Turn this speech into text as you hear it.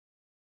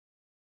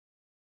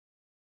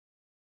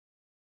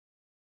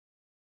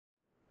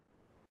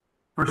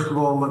First of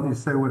all, let me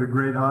say what a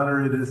great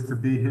honor it is to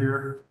be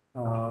here.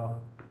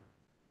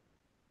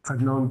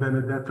 I've known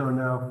Benedetto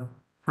now,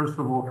 first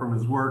of all, from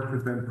his work,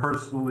 but then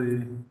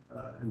personally,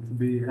 and to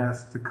be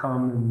asked to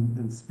come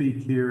and speak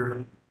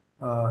here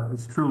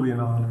is truly an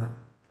honor.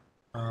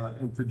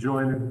 And to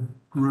join a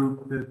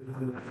group that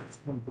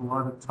spent a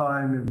lot of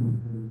time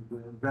and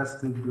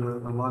invested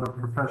a lot of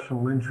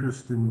professional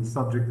interest in the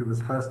subject of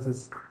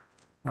asbestos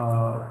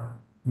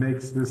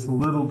makes this a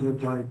little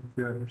bit like,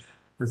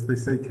 as they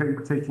say,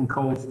 taking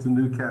coals to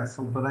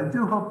Newcastle. But I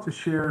do hope to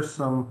share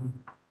some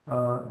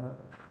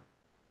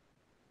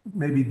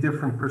maybe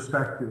different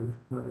perspective.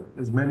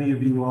 As many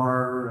of you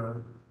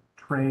are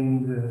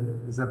trained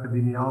as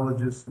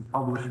epidemiologists and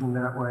publishing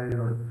that way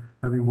or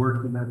having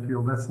worked in that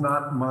field, that's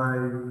not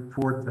my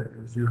forte.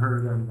 As you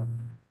heard, I'm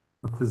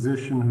a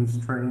physician who's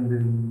trained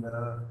in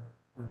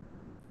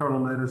internal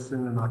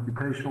medicine and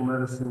occupational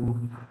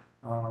medicine.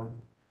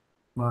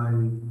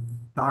 My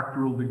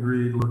doctoral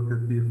degree looked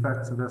at the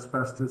effects of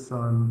asbestos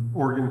on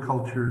organ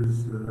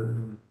cultures.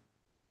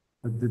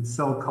 I did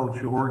cell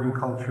culture, organ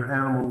culture,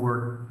 animal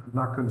work. I'm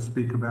not going to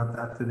speak about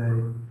that today.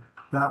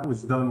 That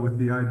was done with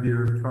the idea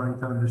of trying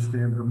to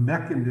understand the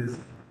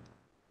mechanism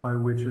by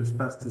which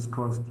asbestos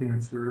caused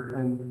cancer.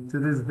 And to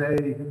this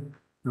day,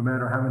 no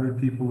matter how many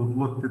people have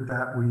looked at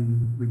that,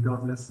 we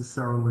don't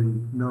necessarily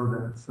know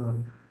that. So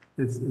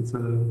it's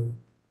a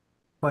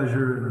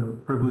pleasure and a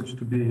privilege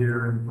to be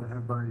here, and to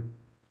have my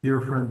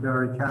dear friend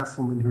Barry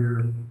Castleman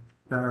here.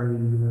 Barry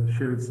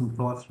shared some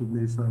thoughts with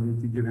me, so I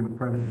need to give him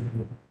credit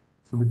for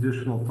some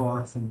additional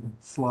thoughts and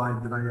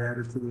slide that I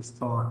added to this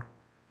talk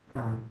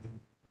at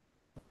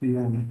the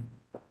end.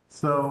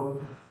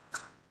 So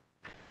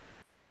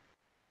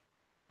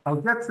I'll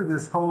get to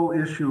this whole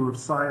issue of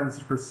science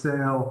for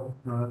sale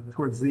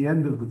towards the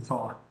end of the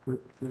talk, but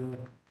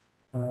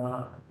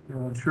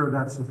I'm sure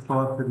that's a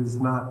thought that is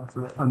not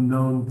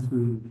unknown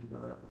to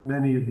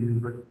many of you.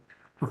 But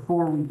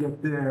before we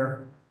get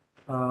there,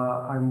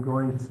 I'm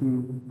going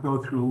to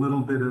go through a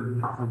little bit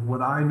of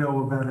what I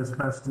know about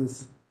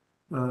asbestos,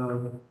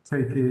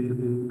 take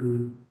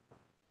a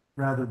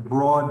rather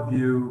broad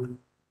view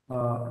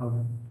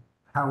of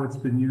how it's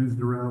been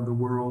used around the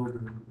world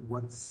and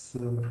what's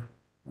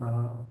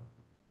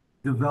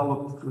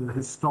developed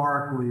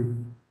historically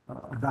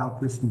about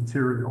this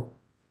material.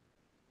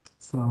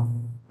 So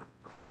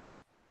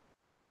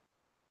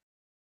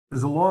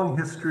there's a long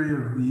history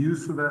of the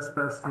use of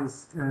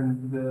asbestos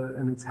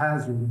and its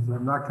hazards.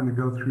 I'm not going to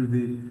go through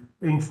the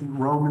ancient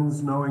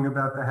Romans knowing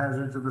about the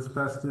hazards of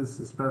asbestos.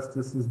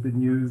 Asbestos has been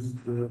used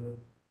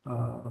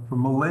for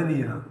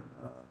millennia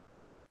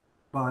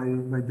by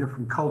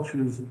different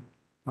cultures,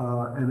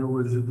 and it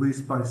was, at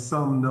least by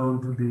some,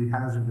 known to be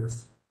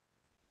hazardous.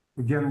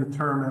 Again, the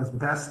term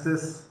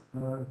asbestos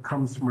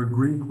comes from a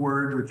Greek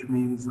word which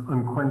means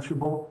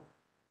unquenchable.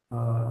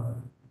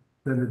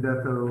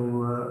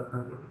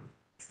 Benedetto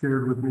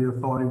shared with me a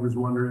thought. He was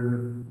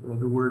wondering if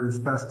the word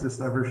asbestos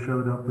ever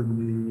showed up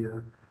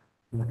in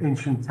the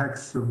ancient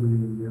texts of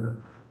the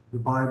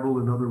Bible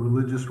and other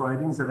religious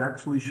writings. It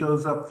actually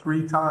shows up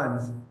 3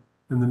 times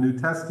in the New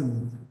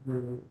Testament.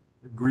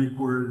 The Greek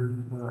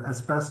word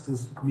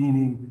asbestos,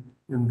 meaning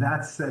in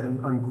that setting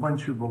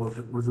unquenchable. If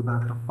it was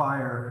about the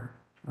fire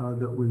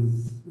that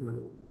was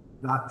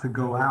not to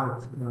go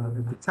out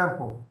at the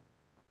temple.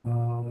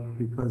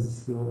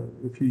 Because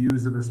if you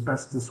use an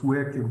asbestos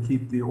wick and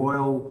keep the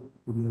oil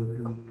in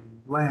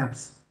the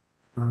lamps,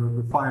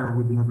 the fire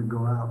would never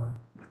go out.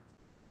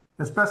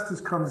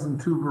 Asbestos comes in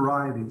 2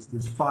 varieties.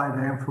 There's 5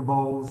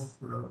 amphiboles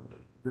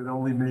that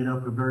only made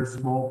up a very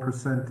small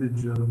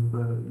percentage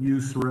of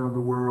use around the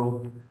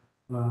world.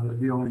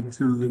 The only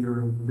 2 that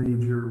are of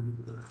major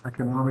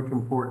economic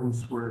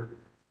importance were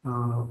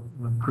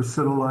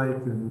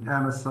crucidolite and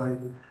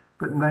amosite.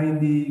 But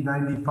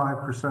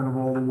 95% of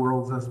all the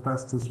world's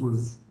asbestos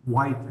was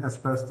white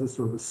asbestos,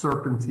 or the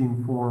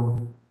serpentine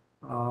form.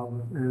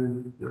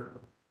 And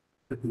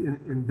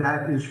in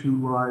that issue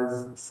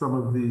lies some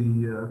of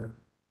the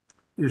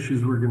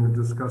issues we're going to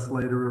discuss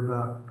later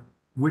about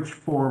which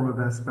form of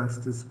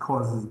asbestos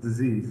causes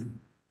disease.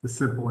 The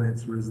simple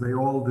answer is they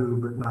all do,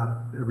 but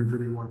not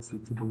everybody wants you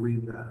to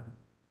believe that.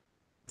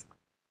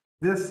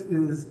 This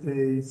is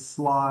a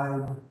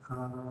slide.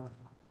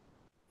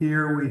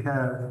 Here we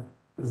have,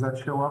 does that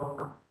show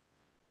up?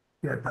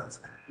 Yeah, it does.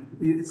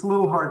 It's a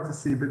little hard to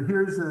see, but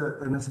here's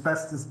an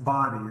asbestos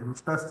body. An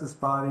asbestos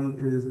body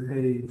is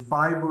a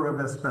fiber of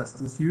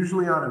asbestos,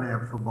 usually on an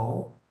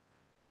amphibole,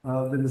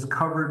 that is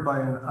covered by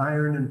an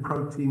iron and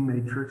protein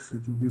matrix. You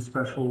can do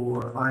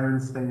special iron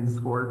stains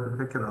for it to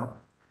pick it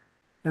up.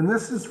 And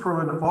this is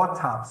from an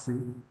autopsy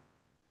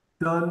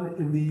done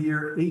in the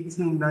year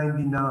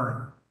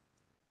 1899.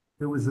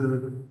 There was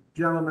a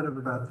gentleman of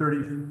about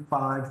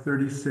 35,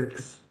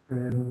 36,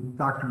 and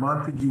Dr.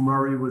 Montague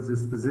Murray was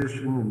his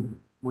physician, and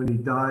when he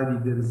died,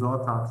 he did his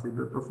autopsy.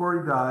 But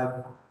before he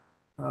died,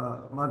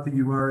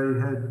 Montague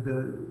Murray had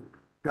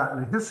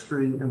gotten a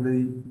history, and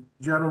the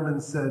gentleman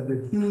said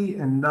that he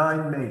and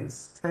 9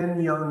 mates,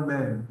 10 young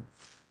men,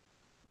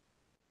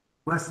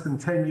 less than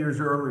 10 years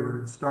earlier,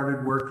 had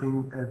started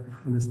working at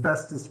an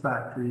asbestos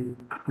factory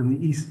in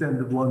the East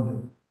End of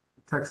London,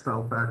 a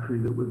textile factory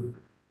that would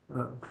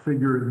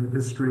figure in the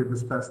history of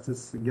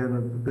asbestos again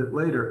a bit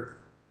later.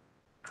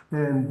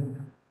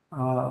 And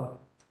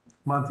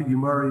Montague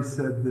Murray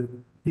said that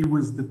he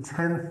was the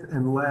 10th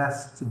and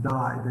last to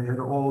die. They had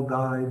all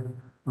died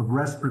of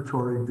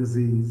respiratory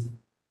disease,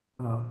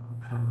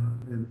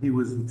 and he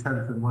was the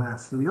 10th and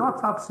last. So the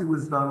autopsy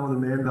was done when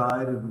the man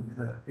died in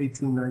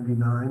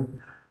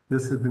 1899.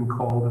 This had been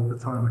called at the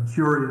time a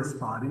curious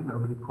body.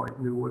 Nobody quite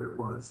knew what it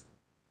was.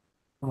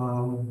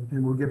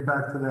 And we'll get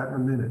back to that in a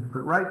minute.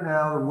 But right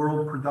now, the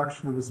world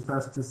production of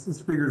asbestos,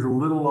 this figure is a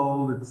little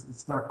old.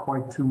 It's not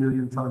quite 2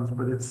 million tons,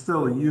 but it's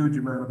still a huge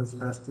amount of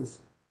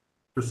asbestos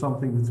for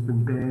something that's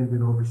been banned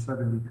in over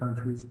 70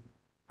 countries.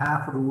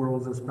 Half of the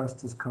world's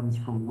asbestos comes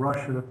from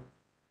Russia.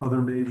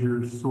 Other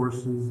major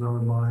sources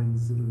are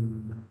mines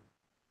in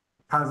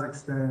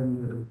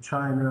Kazakhstan,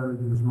 China.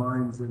 There's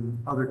mines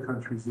in other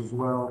countries as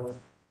well.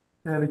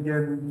 And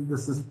again,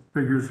 this is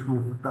figures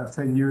from about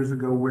 10 years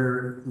ago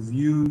where it was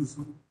used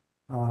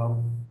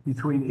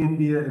between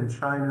India and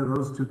China.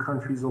 Those two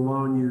countries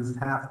alone used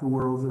half the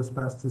world's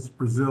asbestos.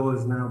 Brazil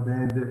has now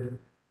banned it.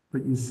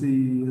 But you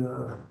see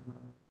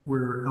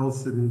where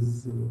else it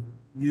is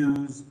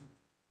used.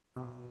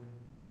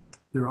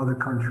 There are other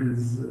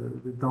countries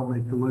that don't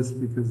make the list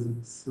because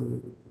it's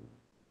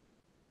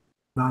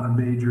not a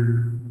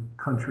major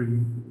country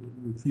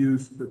with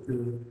use, but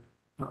there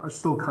are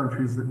still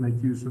countries that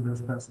make use of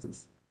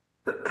asbestos.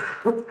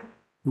 The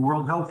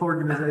World Health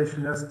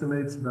Organization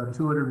estimates about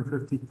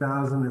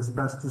 250,000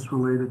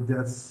 asbestos-related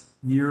deaths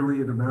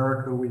yearly. In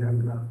America, we have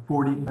about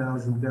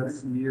 40,000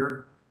 deaths a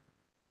year.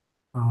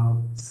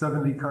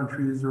 70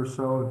 countries or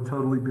so have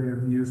totally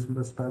banned the use of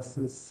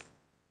asbestos.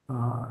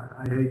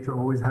 I hate to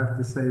always have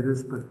to say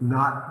this, but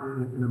not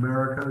in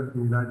America.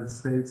 The United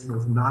States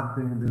has not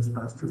banned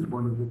asbestos.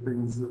 One of the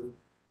things that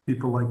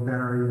people like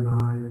Barry and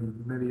I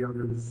and many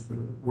others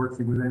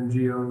working with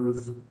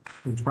NGOs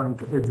and trying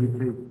to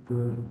educate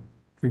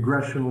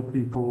congressional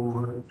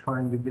people,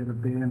 trying to get a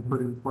ban put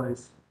in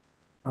place.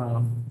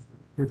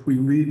 If we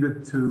leave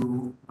it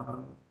to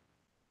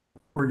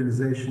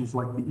organizations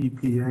like the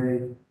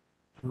EPA,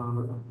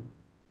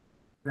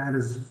 that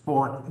is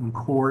fought in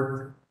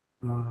court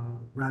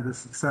rather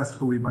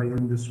successfully by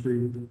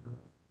industry.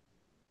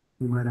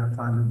 We might have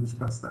time to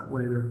discuss that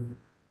later.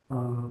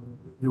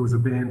 There was a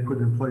ban put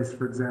in place,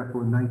 for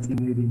example, in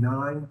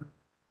 1989.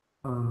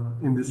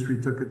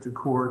 Industry took it to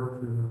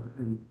court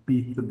and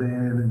beat the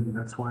ban, and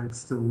that's why it's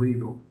still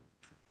legal.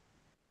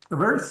 A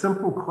very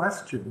simple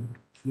question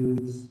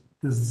is,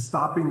 does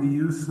stopping the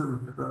use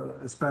of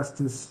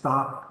asbestos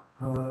stop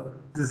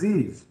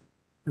disease?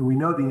 And we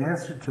know the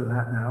answer to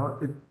that now.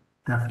 It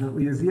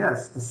definitely is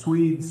yes. The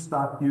Swedes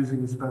stopped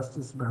using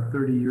asbestos about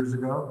 30 years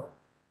ago.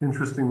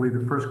 Interestingly,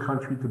 the first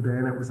country to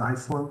ban it was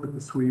Iceland, but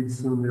the Swedes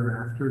soon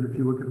thereafter. And if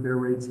you look at their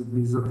rates of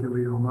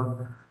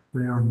mesothelioma,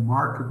 they are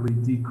markedly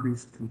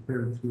decreased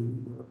compared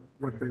to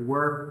what they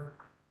were.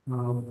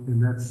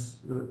 And that's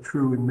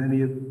true in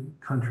many of the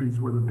countries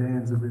where the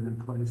bans have been in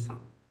place.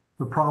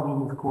 The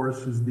problem, of course,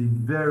 is the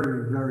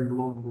very, very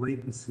long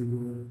latency.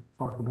 We'll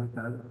talk about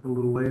that a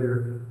little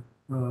later.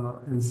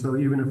 And so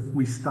even if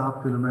we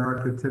stopped in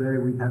America today,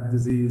 we'd have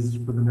disease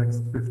for the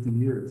next 50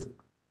 years.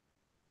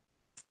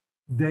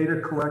 Data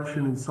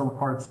collection in some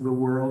parts of the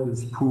world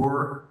is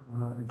poor.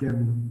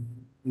 Again,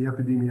 the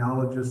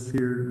epidemiologists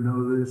here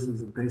know this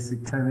as a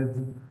basic tenet.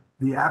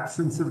 The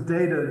absence of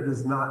data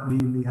does not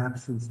mean the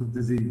absence of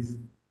disease.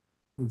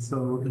 And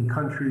so in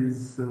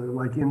countries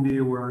like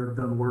India, where I've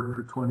done work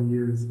for 20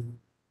 years,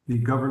 the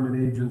government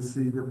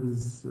agency that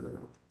was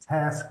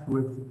tasked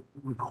with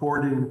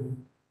recording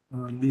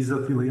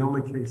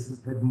mesothelioma cases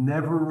had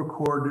never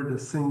recorded a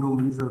single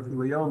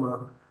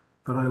mesothelioma,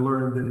 but I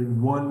learned that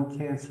in one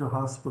cancer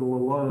hospital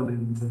alone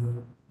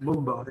in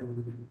Mumbai,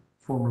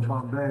 former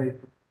Bombay,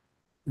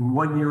 in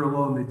 1 year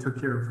alone, they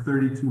took care of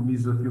 32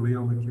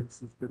 mesothelioma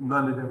cases, but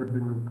none had ever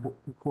been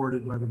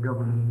recorded by the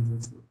government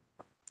agency.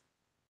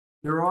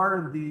 There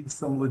are indeed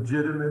some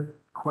legitimate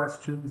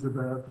questions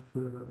about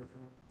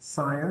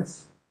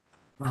science,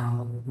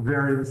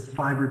 various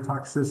fiber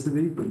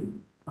toxicity.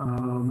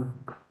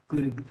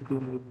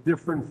 The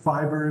different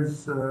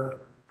fibers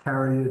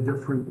carry a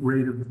different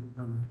rate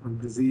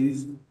of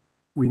disease.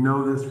 We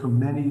know this from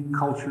many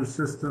culture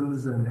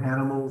systems and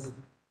animals.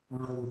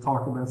 We'll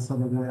talk about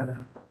some of that.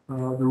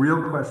 The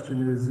real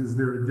question is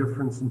there a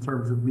difference in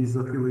terms of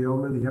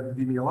mesothelioma? The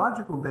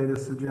epidemiological data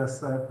suggests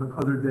that, but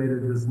other data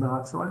does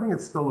not. So I think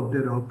it's still a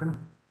bit open.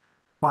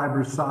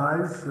 Fiber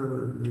size,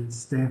 the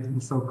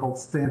so-called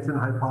Stanton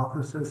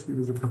hypothesis. He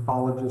was a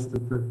pathologist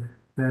at the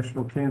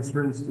National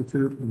Cancer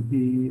Institute, and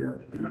he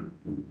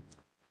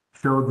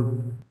showed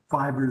that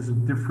fibers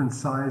of different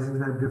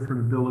sizes had different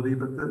ability,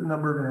 but the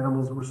number of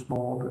animals were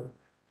small.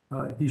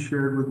 But he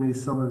shared with me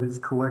some of his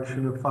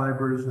collection of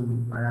fibers,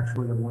 and I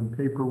actually have one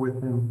paper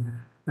with him.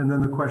 And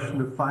then the question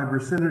of fiber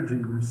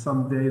synergy. There's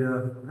some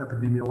data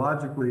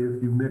epidemiologically,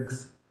 if you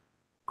mix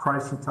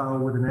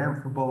chrysotile with an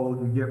amphibole,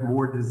 you get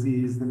more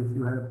disease than if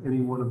you have any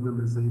one of them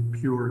as a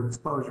pure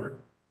exposure.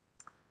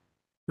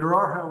 There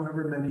are,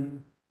 however, many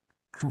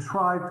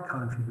contrived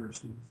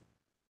controversies.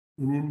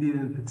 In India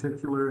in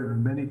particular, and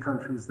in many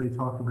countries, they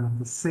talk about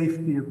the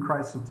safety of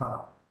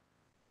chrysotile.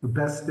 The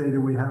best data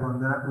we have on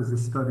that was a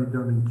study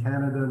done in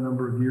Canada a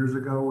number of years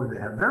ago, where they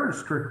had very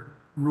strict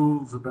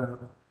rules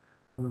about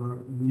the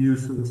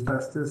use of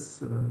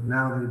asbestos.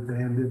 Now they've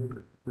banned it,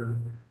 but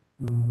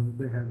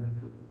they had,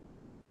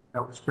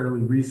 that was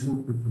fairly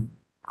recent with the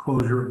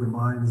closure of the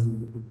mines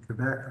in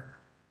Quebec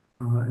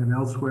and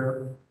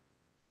elsewhere.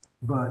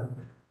 But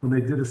when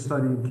they did a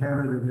study in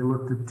Canada, they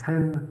looked at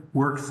 10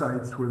 work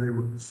sites where they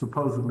were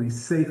supposedly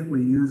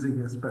safely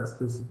using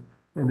asbestos,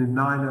 and in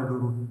 9 of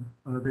them,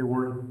 they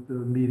weren't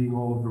meeting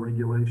all of the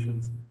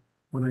regulations.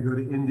 When I go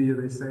to India,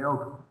 they say,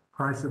 oh,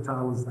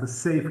 chrysotile is the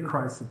safe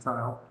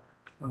chrysotile.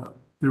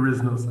 There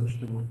is no such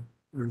thing.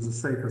 There is a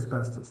safe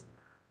asbestos.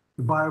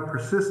 The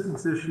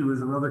biopersistence issue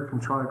is another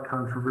contrived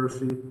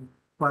controversy.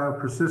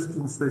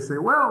 Biopersistence, they say,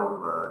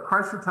 well,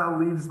 chrysotile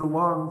leaves the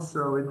lung,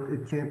 so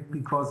it can't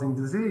be causing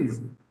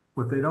disease.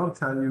 What they don't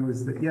tell you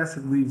is that, yes,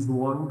 it leaves the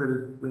lung, but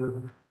it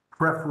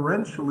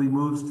preferentially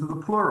moves to the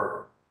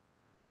pleura.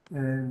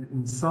 And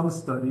in some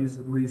studies,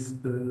 at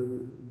least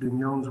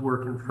Bignon's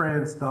work in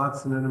France,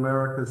 Dotson in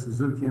America,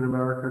 Suzuki in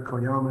America,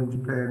 Koyama in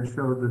Japan,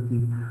 showed that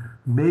the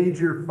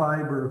major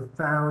fiber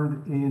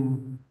found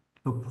in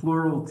the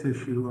pleural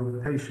tissue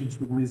of patients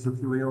with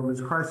mesothelioma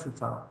is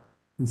chrysotile.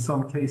 In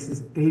some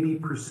cases,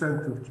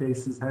 80% of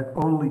cases had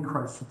only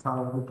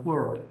chrysotile in the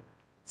pleural.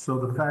 So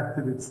the fact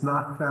that it's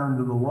not found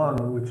in the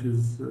lung, which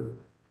is the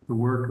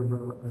work of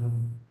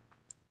an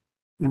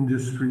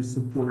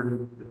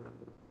industry-supported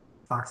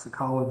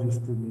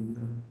toxicologist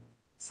in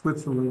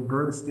Switzerland,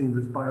 Bernstein,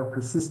 this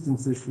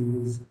biopersistence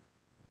issue has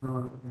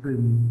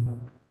been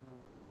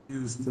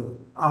used to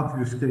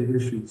obfuscate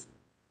issues.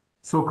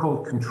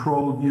 So-called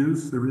controlled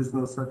use, there is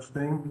no such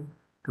thing.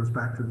 Goes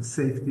back to the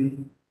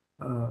safety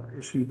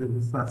issue, that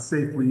it's not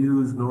safely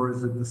used, nor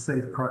is it the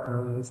safe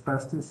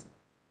asbestos.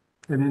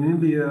 And in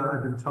India,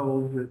 I've been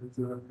told that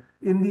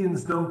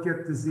Indians don't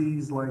get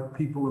disease like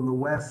people in the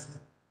West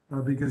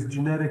because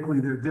genetically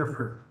they're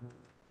different.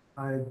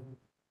 I've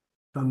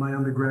done my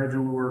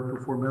undergraduate work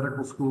before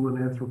medical school in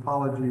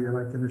anthropology, and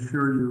I can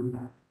assure you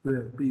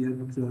that be it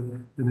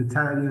an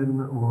Italian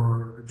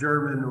or a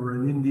German or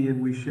an Indian,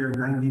 we share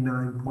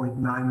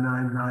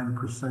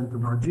 99.999%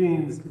 of our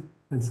genes,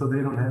 and so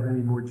they don't have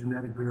any more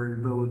genetic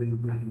variability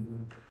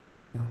than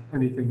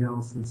anything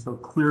else. And so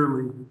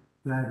clearly,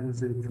 that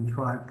is a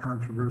contrived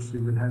controversy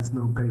that has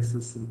no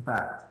basis in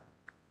fact.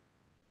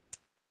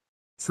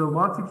 So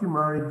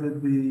Montefiore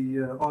did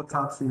the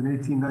autopsy in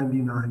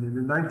 1899, and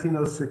in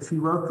 1906 he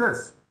wrote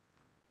this: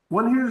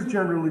 "One hears,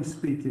 generally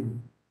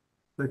speaking,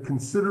 that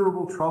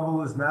considerable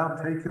trouble is now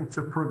taken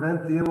to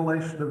prevent the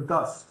inhalation of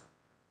dust,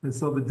 and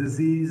so the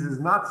disease is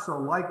not so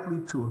likely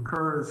to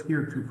occur as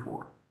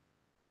heretofore.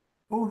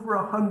 Over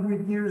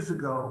 100 years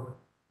ago,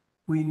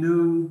 we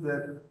knew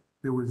that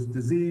there was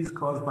disease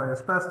caused by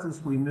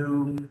asbestos. We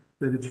knew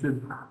that it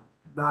should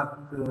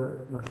not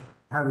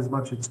have as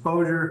much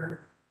exposure.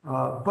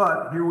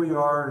 But here we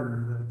are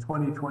in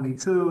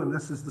 2022, and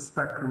this is the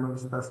spectrum of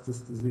asbestos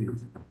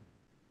disease.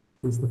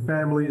 There's the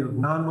family of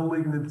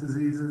non-malignant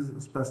diseases,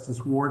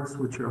 asbestos warts,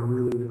 which are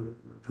really of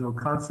no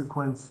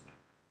consequence,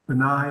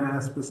 benign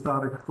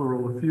asbestotic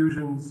pleural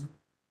effusions.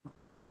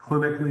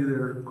 Clinically,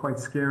 they're quite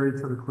scary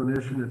to the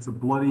clinician. It's a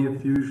bloody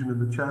effusion in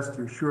the chest.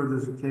 You're sure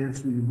there's a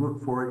cancer. You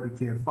look for it. You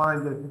can't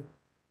find it.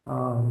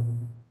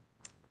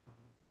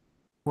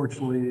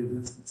 Fortunately,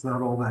 it's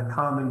not all that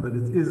common, but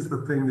it is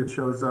the thing that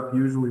shows up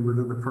usually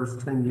within the first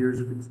 10 years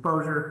of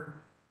exposure.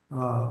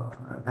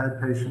 I've had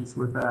patients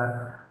with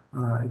that,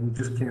 and you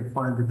just can't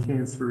find the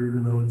cancer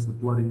even though it's a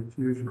bloody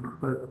effusion.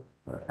 But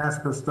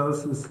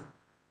asbestosis,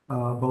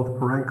 both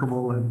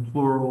parenchymal and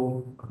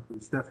pleural,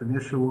 there's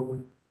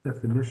definitional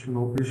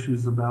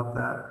issues about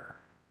that,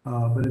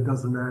 but it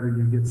doesn't matter.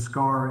 You get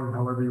scarring,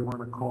 however you want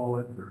to call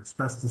it, or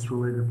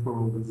asbestos-related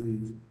pleural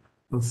disease.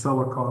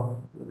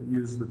 Selikov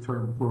used the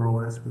term pleural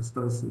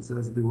asbestosis,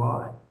 as do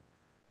I.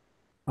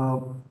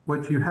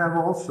 What you have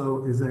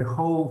also is a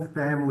whole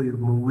family of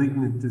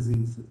malignant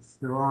diseases.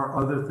 There are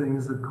other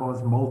things that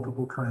cause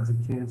multiple kinds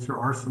of cancer.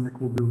 Arsenic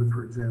will do it,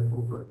 for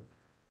example, but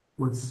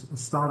what's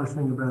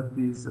astonishing about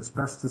these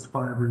asbestos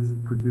fibers,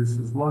 it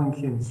produces lung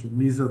cancer,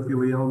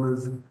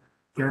 mesotheliomas,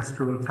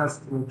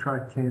 gastrointestinal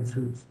tract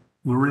cancers,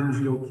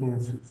 laryngeal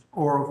cancers,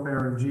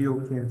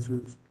 oropharyngeal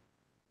cancers,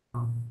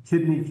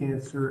 kidney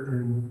cancer,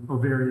 and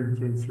ovarian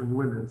cancer in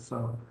women.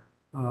 So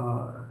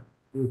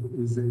it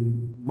is a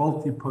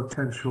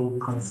multi-potential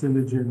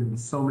carcinogen in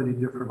so many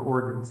different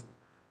organs.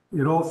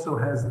 It also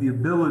has the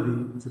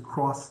ability to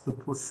cross the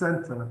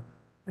placenta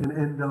and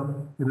end up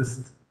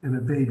in a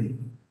baby.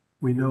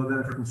 We know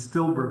that from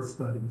stillbirth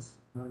studies.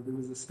 There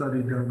was a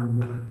study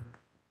done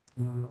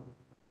in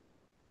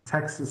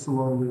Texas,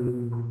 along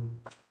the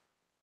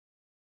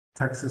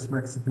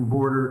Texas-Mexican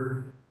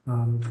border,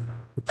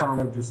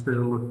 Pathologist there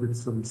looked at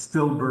some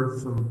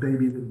stillbirths of a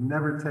baby that had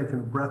never taken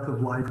a breath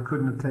of life,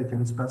 couldn't have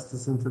taken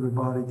asbestos into their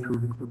body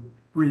through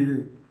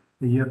breathing,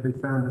 and yet they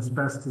found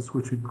asbestos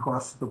which had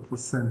crossed the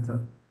placenta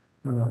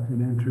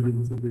and entered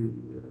into the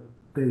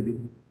baby.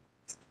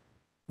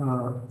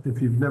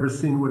 If you've never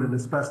seen what an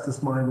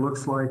asbestos mine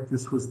looks like,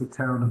 this was the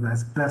town of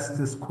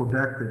Asbestos,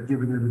 Quebec. They've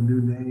given it a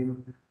new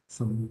name,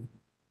 some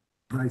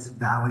nice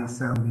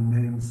valley-sounding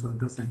name, so it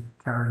doesn't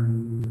carry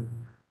the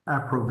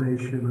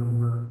approbation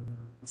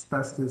of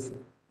asbestos.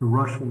 The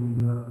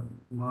Russian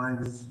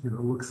mines,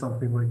 look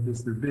something like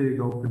this. They're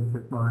big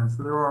open-pit mines.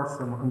 So there are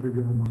some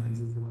underground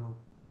mines as well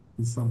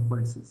in some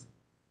places.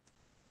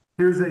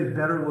 Here's a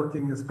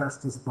better-looking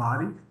asbestos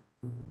body.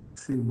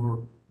 See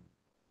more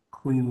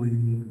cleanly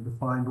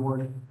defined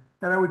one.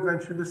 And I would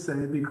venture to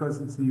say,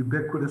 because it's a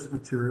ubiquitous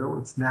material,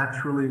 it's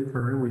naturally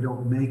occurring. We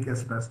don't make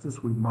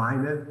asbestos, we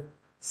mine it,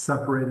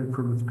 separate it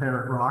from its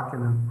parent rock,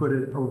 and then put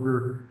it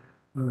over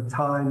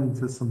time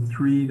into some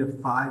 3,000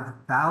 to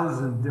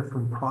 5,000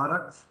 different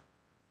products.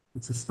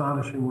 It's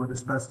astonishing what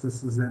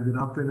asbestos has ended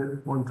up in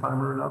at one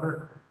time or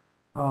another.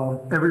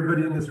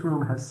 Everybody in this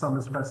room has some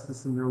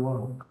asbestos in their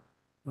lung.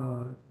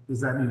 Does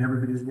that mean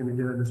everybody's going to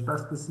get an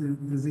asbestos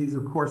disease?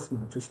 Of course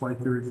not. Just like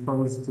you're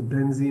exposed to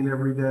benzene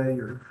every day,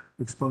 you're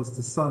exposed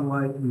to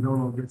sunlight, you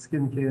don't all get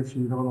skin cancer,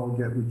 you don't all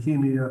get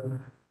leukemia,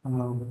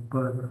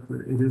 but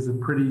it is a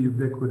pretty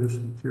ubiquitous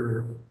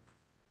material.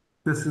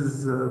 This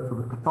is, for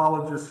the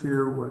pathologist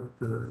here, what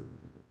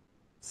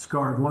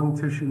scarred lung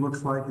tissue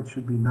looks like. It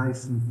should be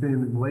nice and thin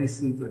and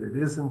lacy, but it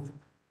isn't.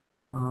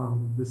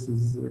 This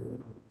is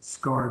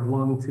scarred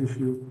lung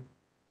tissue.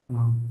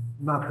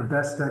 Not the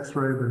best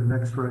x-ray, but an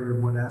x-ray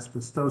of what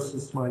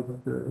asbestosis might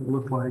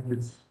look like.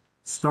 It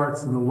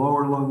starts in the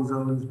lower lung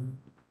zones,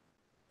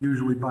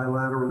 usually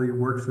bilaterally, it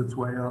works its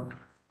way up.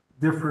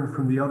 Different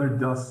from the other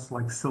dusts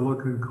like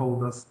silica and coal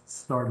dust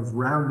start as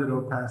rounded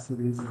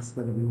opacities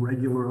instead of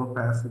irregular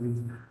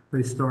opacities.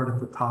 They start at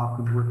the top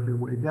and work their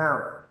way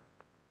down.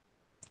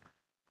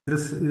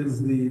 This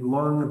is the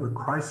lung of a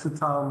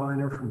chrysotile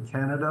miner from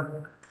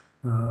Canada.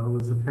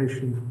 Was a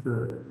patient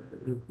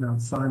at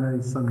Mount Sinai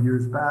some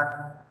years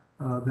back.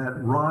 That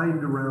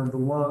rind around the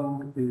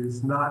lung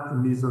is not a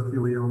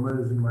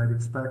mesothelioma, as you might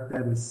expect.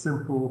 That is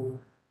simple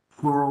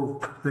pleural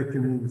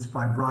thickening. It's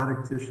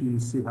fibrotic tissue. You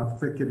see how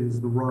thick it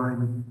is, the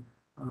rind.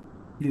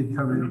 He had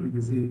come in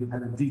because he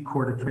had a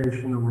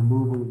decortication, a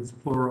removal of his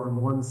pleura on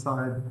one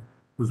side,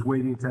 was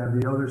waiting to have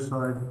the other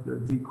side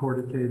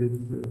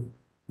decorticated.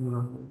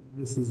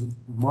 This is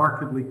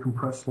markedly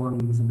compressed lung.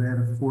 He was a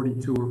man of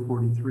 42 or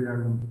 43, I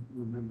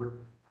remember.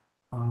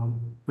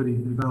 But he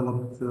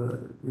developed,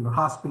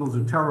 hospitals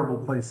are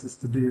terrible places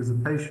to be as a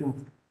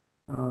patient.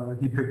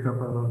 He picked up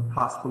a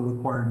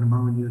hospital-acquired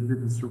pneumonia,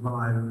 didn't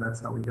survive, and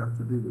that's how we got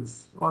to do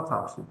this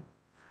autopsy.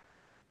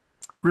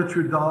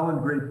 Richard Dahl in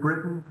Great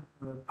Britain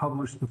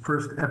published the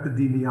first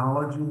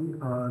epidemiology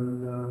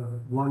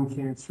on lung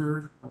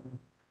cancer.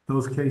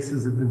 Those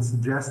cases have been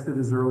suggested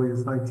as early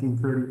as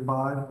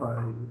 1935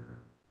 by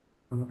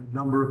a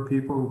number of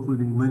people,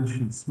 including Lynch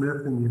and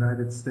Smith in the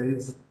United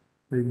States.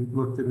 They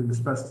looked at an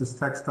asbestos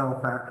textile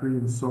factory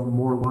and saw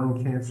more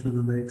lung cancer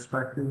than they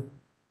expected.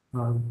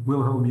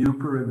 Wilhelm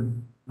Uper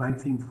in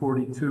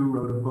 1942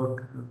 wrote a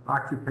book,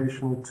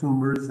 Occupational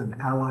Tumors and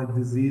Allied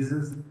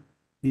Diseases.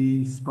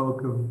 He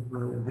spoke of,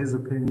 in his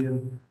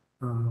opinion,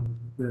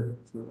 that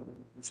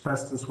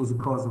asbestos was a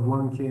cause of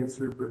lung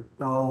cancer, but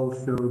Dahl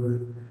showed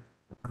that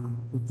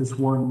with this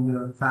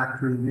one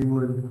factory in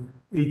England,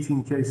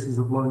 18 cases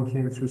of lung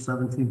cancer,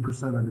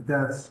 17% of the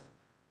deaths,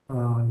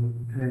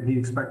 and he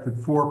expected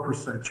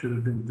 4% should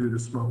have been due to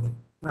smoking.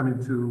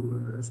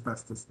 To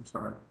asbestos, I'm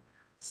sorry.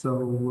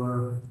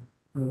 So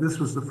this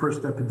was the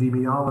first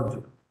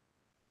epidemiology.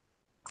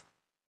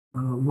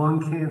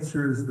 Lung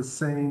cancer is the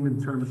same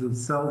in terms of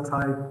cell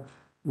type.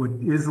 What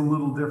is a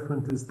little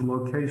different is the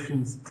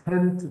locations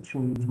tend to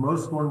change.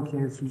 Most lung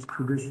cancers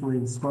traditionally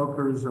in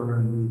smokers are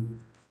in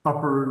the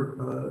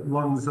upper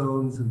lung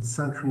zones and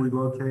centrally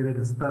located.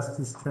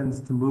 Asbestos tends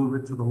to move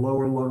it to the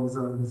lower lung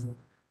zones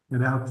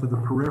and out to the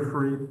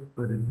periphery,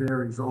 but it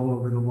varies all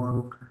over the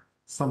lung.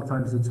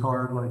 Sometimes it's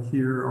hard, like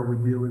here, are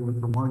we dealing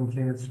with the lung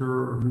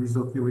cancer or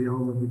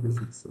mesothelioma because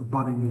it's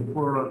abutting the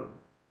pleura.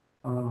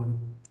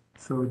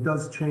 So it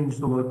does change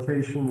the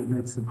location. It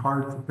makes it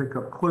hard to pick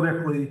up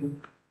clinically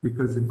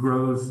because it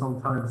grows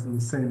sometimes in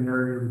the same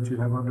area that you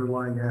have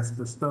underlying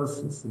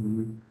asbestosis, and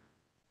you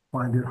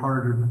find it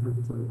harder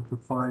to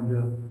find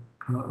a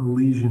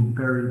lesion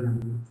buried in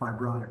the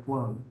fibrotic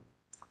lung.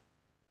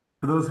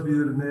 For those of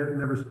you that have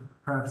never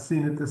perhaps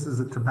seen it, this is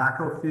a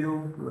tobacco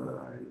field.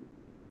 I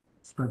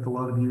spent a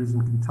lot of years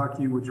in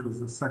Kentucky, which was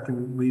the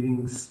second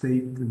leading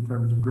state in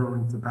terms of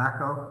growing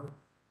tobacco.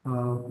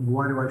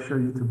 Why do I show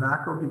you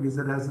tobacco? Because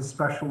it has a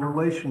special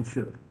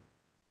relationship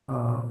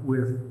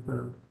with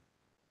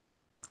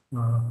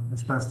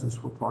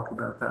asbestos. We'll talk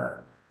about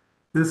that.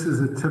 This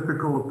is a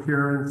typical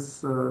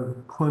appearance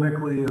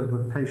clinically of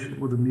a patient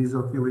with a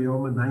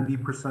mesothelioma.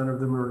 90% of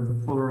them are in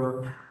the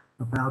pleura,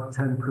 about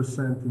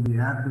 10% in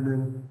the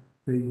abdomen.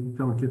 They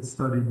don't get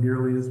studied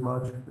nearly as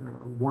much.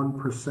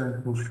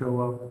 1% will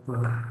show up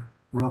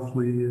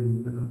roughly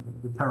in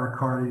the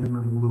pericardium,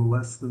 and a little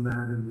less than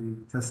that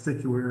in the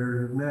testicular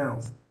area of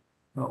males,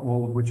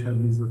 all of which have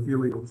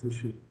mesothelial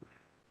tissue.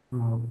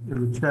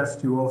 In the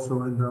chest, you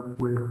also end up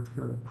with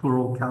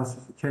pleural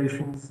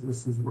calcifications.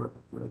 This is what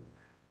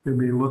they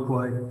may look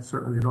like.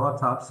 Certainly at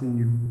autopsy,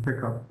 you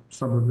pick up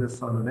some of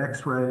this on an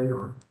X-ray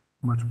or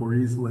much more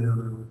easily on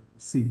a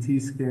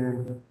CT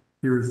scan.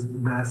 Here's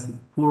massive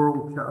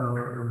pleural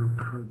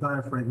or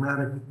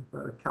diaphragmatic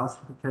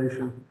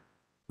calcification.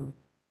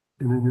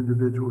 In an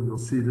individual, you'll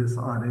see this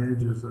on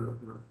edge as a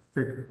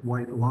thick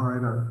white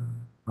line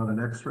on an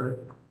X-ray.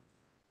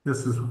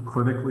 This is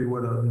clinically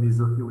what a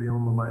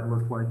mesothelioma might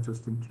look like,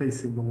 just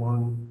encasing the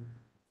lung.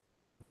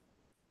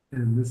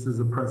 And this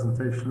is a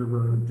presentation of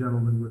a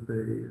gentleman with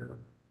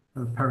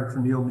a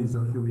peritoneal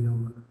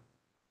mesothelioma.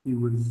 He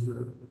was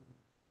an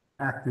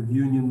active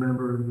union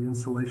member of the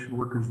Insulation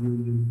Workers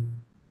Union,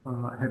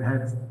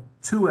 had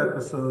 2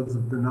 episodes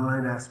of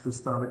benign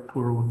asbestotic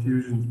pleural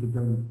effusions, but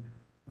then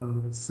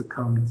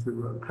succumbed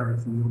to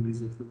peritoneal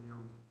mesothelioma.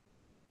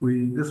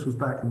 This was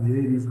back in the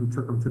 80s. We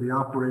took him to the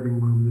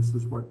operating room. This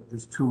is what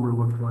his tumor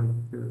looked like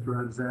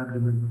throughout his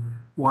abdomen.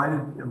 Why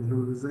did, I mean,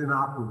 it was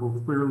inoperable,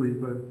 clearly,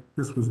 but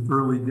this was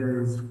early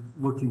days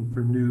looking for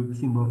new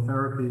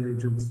chemotherapy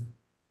agents.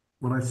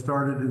 When I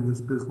started in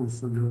this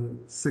business in the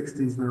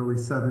 60s and early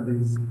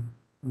 70s,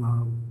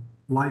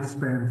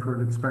 lifespan for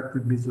an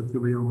expected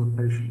mesothelioma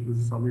patient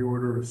was on the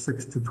order of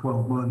 6 to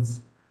 12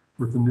 months.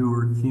 With the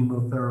newer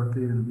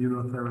chemotherapy and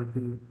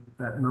immunotherapy,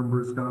 that number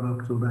has gone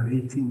up to about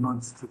 18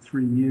 months to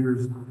 3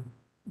 years.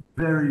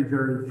 Very,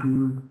 very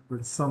few,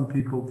 but some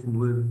people can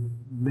live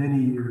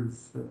many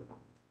years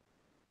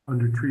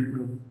under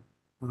treatment.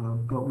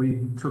 But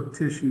we took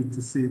tissue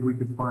to see if we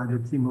could find a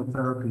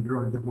chemotherapy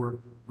drug that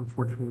worked.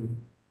 Unfortunately,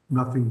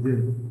 nothing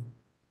did.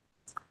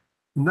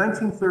 In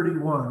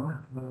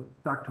 1931,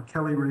 Dr.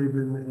 Kelly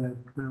Rabin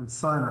at Mount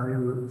Sinai,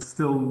 who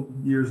still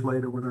years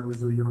later when I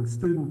was a young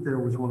student there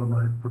was one of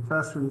my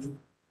professors,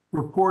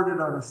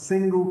 reported on a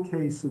single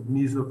case of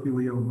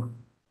mesothelioma.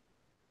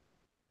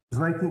 It was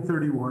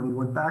 1931. He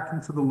went back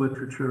into the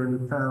literature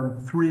and he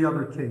found 3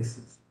 other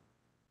cases.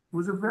 It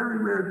was a very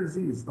rare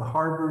disease. The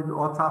Harvard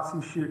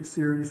autopsy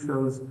series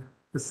shows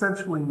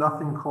essentially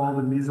nothing called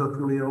a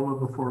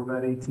mesothelioma before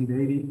about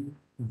 1880.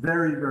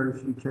 Very, very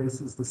few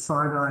cases. The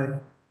Sinai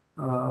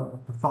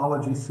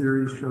pathology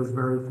series shows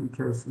very few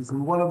cases.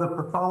 And one of the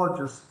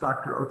pathologists,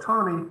 Dr.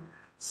 Otani,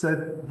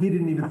 said he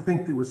didn't even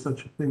think there was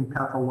such a thing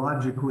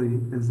pathologically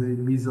as a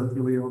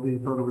mesothelioma. He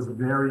thought it was a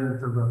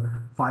variant of a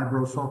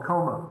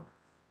fibrosarcoma.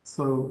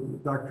 So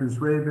Drs.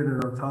 Rabin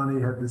and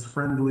Otani had this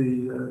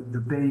friendly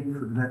debate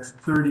for the next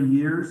 30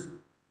 years,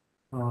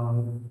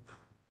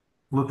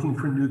 looking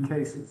for new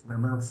cases. Now,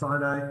 Mount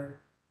Sinai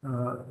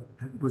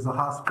was a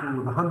hospital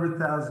with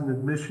 100,000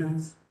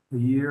 admissions a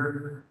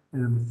year.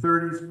 And in the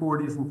 30s,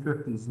 40s, and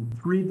 50s, in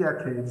 3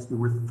 decades, there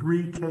were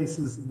 3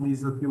 cases of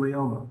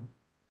mesothelioma,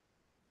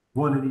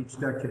 1 in each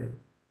decade.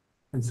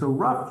 And so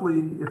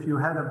roughly, if you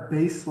had a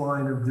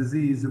baseline of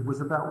disease, it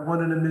was about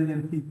 1 in a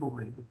million people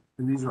maybe.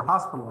 And these are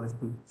hospitalized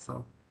people,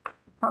 so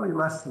probably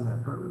less than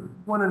that, but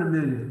 1 in a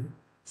million.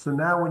 So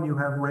now when you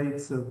have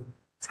rates of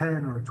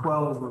 10 or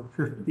 12 or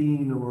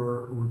 15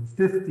 or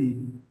 50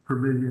 per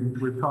million,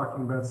 we're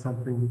talking about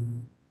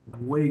something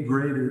way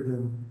greater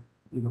than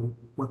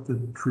what the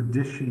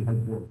tradition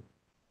had been.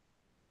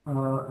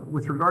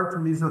 With regard to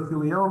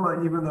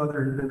mesothelioma, even though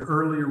there had been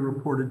earlier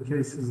reported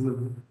cases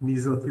of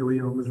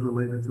mesotheliomas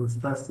related to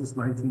asbestos,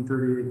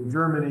 1938 in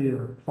Germany,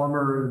 a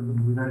plumber in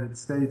the United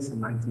States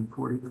in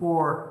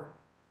 1944.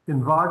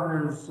 In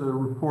Wagner's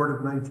report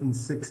of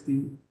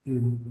 1960,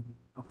 in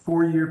a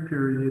 4-year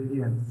period, he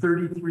had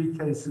 33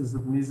 cases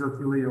of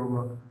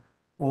mesothelioma,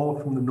 all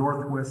from the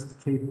Northwest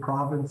Cape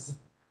Province,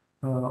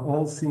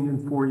 all seen in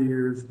 4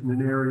 years in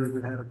an area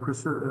that had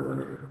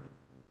an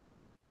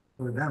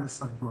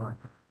amosite line.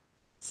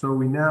 So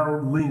we now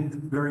linked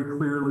very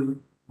clearly,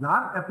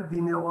 not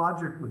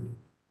epidemiologically.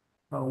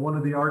 One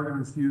of the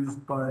arguments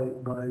used by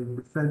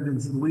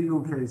defendants in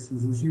legal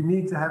cases is you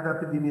need to have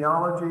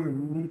epidemiology,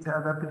 and you need to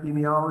have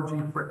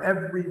epidemiology for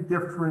every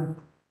different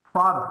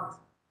product,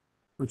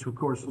 which of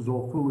course is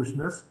all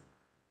foolishness.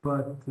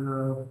 But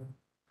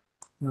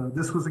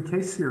this was a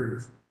case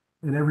series.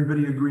 And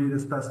everybody agreed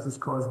asbestos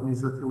caused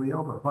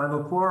mesothelioma.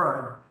 Vinyl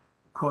chloride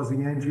causing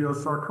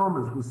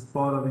angiosarcomas was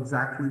thought of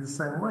exactly the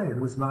same way. It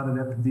was not an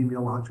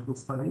epidemiological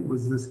study. It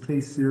was this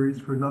case series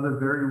for another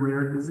very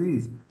rare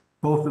disease,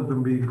 both of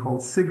them being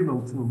called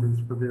signal tumors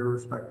for their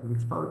respective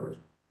exposures.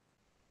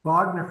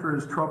 Wagner, for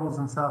his troubles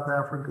in South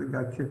Africa,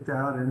 got kicked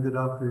out, ended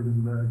up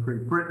in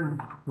Great Britain,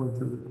 went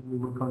to the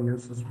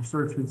Pneumoconiosis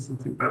Research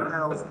Institute in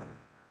Wales,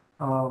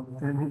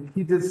 and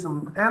he did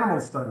some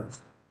animal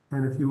studies.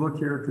 And if you look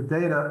here at the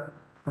data,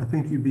 I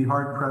think you'd be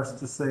hard-pressed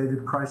to say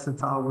that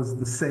chrysotile was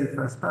the safe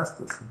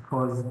asbestos. It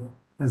caused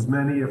as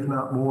many, if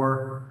not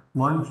more,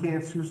 lung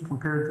cancers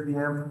compared to the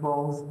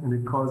amphiboles, and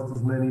it caused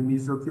as many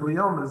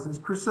mesotheliomas as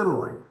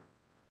crucidolite.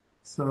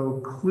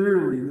 So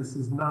clearly, this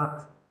is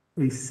not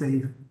a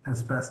safe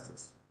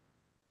asbestos.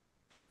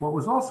 What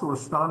was also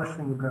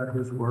astonishing about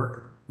his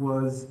work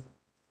was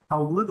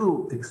how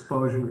little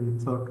exposure it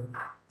took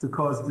to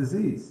cause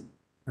disease.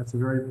 That's a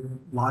very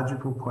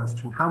logical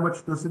question. How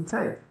much does it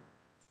take?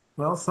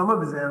 Well, some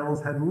of his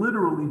animals had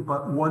literally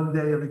but 1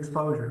 day of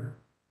exposure.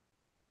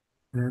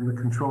 And the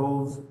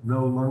controls,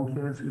 no lung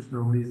cancers,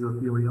 no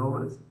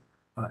mesotheliomas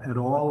at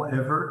all,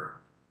 ever.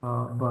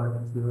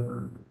 But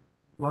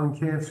lung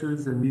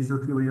cancers and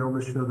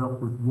mesothelioma showed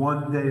up with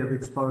 1 day of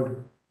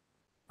exposure.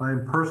 I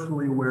am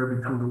personally aware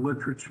between the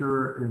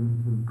literature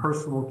and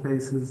personal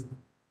cases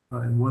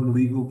and one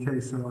legal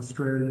case in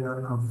Australia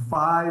of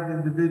 5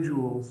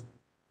 individuals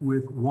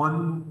with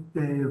 1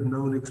 day of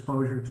known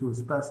exposure to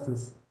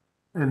asbestos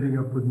ending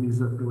up with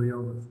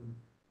mesotheliomas.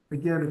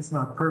 Again, it's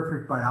not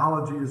perfect,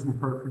 biology isn't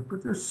perfect,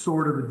 but there's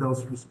sort of a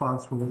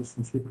dose-response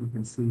relationship you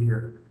can see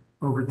here.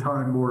 Over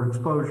time, more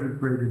exposure,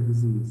 greater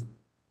disease.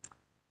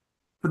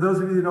 For those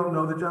of you who don't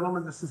know the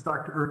gentleman, this is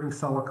Dr. Irving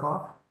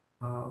Selikoff.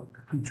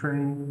 He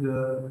trained,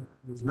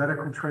 his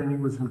medical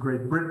training was in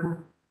Great Britain.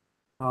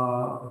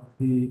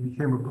 He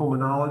became a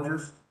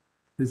pulmonologist.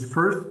 His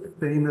first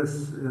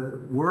famous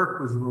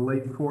work was in the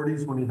late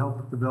 40s when he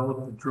helped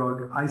develop the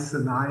drug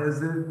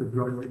isoniazid, the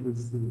drug that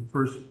was the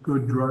first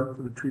good drug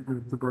for the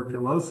treatment of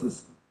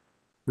tuberculosis.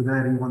 For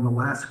that, he won the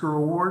Lasker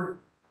Award,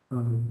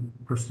 a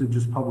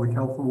prestigious public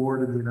health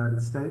award in the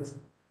United States.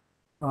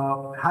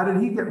 How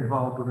did he get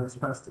involved with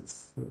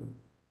asbestos?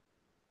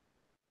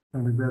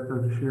 And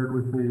Yvette shared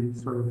with me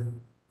sort of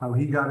how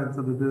he got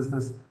into the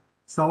business.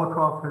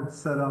 Selikoff had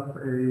set up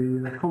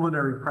a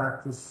pulmonary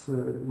practice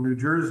in New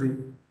Jersey,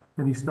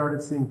 and he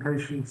started seeing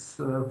patients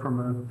from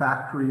a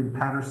factory in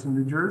Paterson,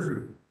 New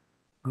Jersey.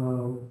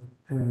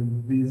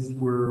 And these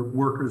were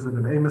workers at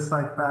an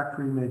amosite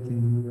factory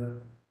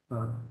making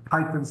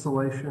pipe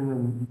insulation,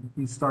 and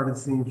he started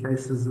seeing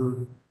cases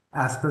of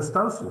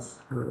asbestosis,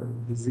 a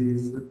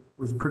disease that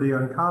was pretty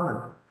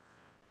uncommon.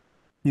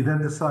 He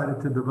then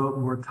decided to devote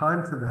more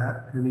time to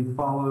that, and he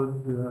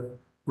followed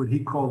what he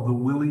called the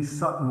Willie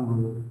Sutton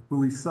rule.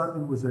 Willie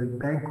Sutton was a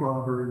bank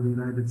robber in the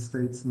United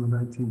States in the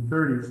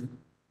 1930s.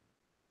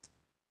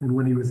 And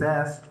when he was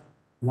asked,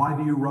 why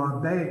do you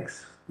rob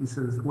banks? He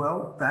says,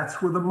 well,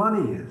 that's where the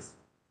money is.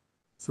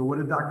 So what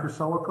did Dr.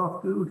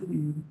 Selikoff do?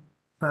 He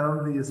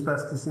found the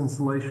Asbestos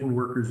Insulation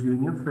Workers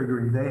Union,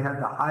 figuring they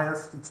had the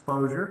highest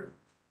exposure,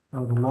 the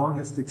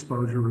longest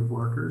exposure of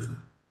workers.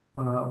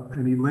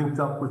 And he linked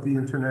up with the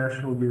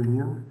International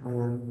Union,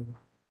 and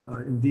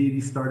indeed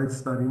he started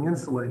studying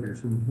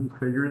insulators. And he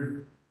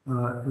figured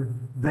if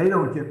they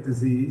don't get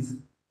disease,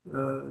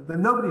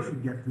 then nobody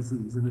should get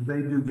disease. And if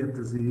they do get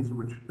disease,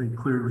 which they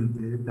clearly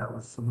did, that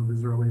was some of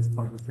his earliest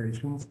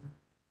publications,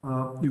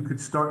 you could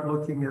start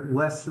looking at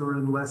lesser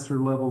and lesser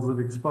levels of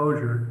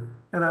exposure.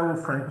 And I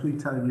will frankly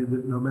tell you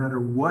that no matter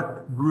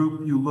what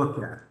group you look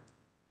at,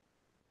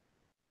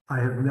 I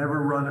have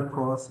never run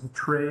across a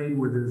trade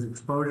where there's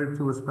exposure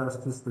to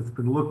asbestos that's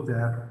been looked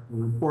at or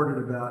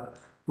reported about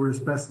where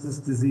asbestos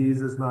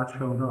disease has not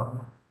shown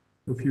up.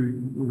 If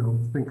you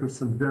think of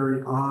some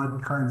very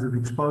odd kinds of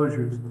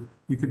exposures,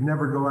 you could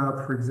never go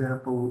out, for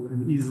example,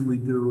 and easily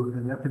do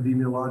an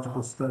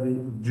epidemiological study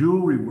of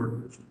jewelry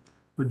workers.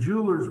 But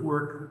jewelers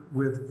work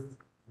with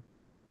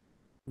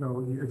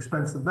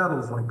expensive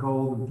metals like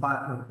gold and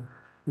platinum.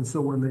 And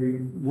so when they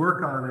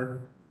work on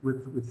it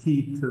with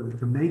heat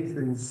to make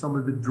things, some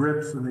of it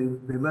drips, and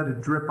they let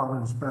it drip on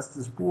an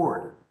asbestos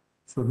board.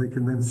 So they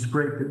can then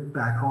scrape it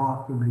back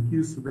off and make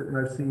use of it. And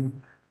I've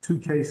seen 2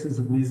 cases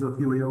of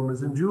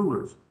mesotheliomas in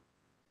jewelers.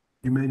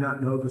 You may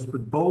not know this,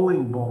 but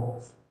bowling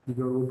balls. You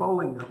go to a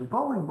bowling alley.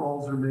 Bowling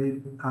balls are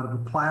made out of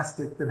a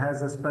plastic that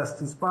has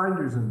asbestos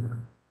binders in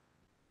them.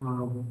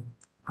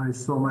 I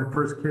saw my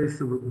first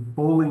case of a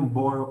bowling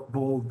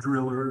ball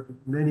driller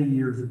many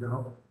years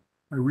ago.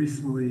 I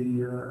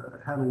recently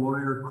had a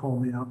lawyer call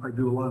me up. I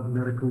do a lot of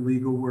medical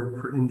legal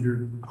work for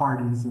injured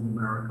parties in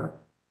America.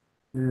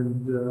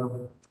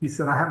 And he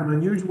said, I have an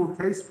unusual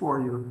case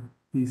for you.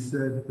 He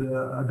said,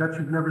 I bet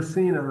you've never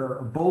seen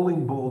a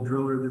bowling ball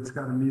driller that's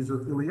got a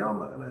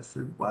mesothelioma. And I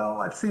said, well,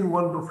 I've seen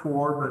one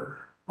before,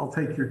 but I'll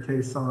take your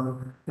case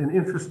on. And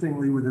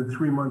interestingly, within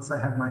 3 months, I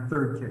had my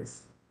 3rd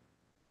case.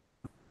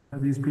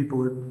 And these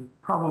people had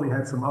probably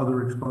had some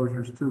other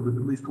exposures too, but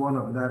at least one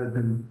of them, that had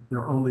been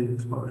their only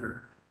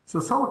exposure. So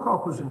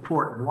Selikoff was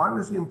important. Why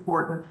was he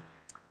important?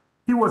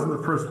 He wasn't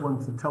the first one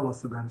to tell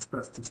us about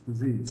asbestos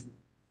disease.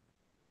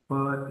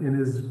 But in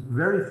his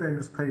very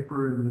famous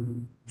paper in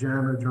the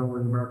JAMA, Journal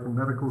of the American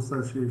Medical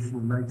Association,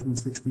 in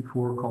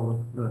 1964,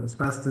 called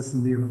Asbestos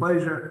and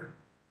Neoplasia,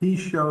 he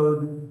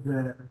showed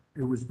that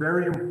it was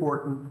very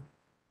important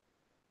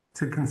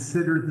to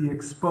consider the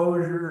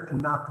exposure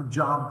and not the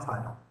job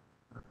title.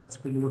 It's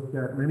been looked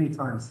at many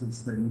times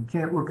since then. You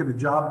can't look at a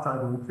job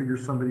title and figure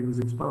somebody was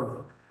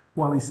exposed.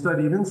 While he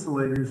studied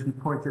insulators, he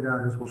pointed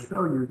out, as we'll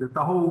show you, that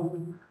the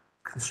whole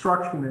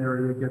construction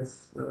area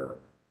gets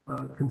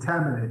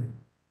contaminated.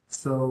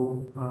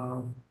 So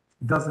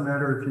it doesn't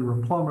matter if you're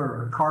a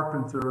plumber, a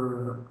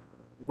carpenter, a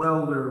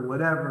welder,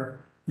 whatever,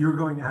 you're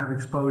going to have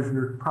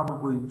exposure,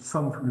 probably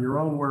some from your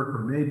own work or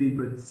maybe,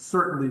 but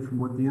certainly from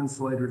what the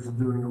insulators are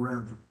doing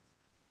around you.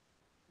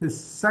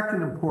 This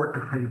second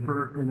important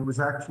paper, and it was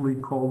actually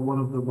called one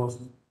of the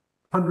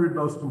 100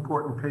 most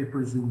important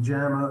papers in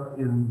JAMA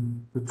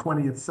in the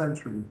 20th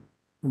century,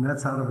 and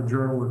that's out of a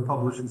journal that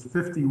publishes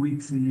 50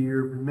 weeks a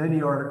year,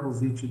 many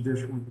articles each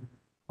edition,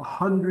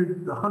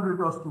 100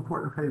 most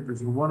important papers,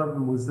 and one of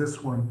them was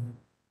this one,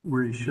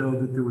 where he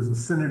showed that there was a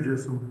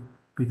synergism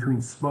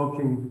between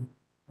smoking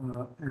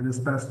and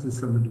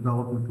asbestos and the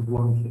development of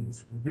lung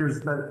cancer.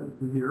 Here's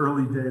the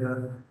early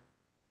data.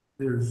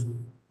 There's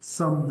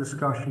some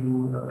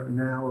discussion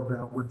now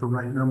about what the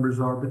right numbers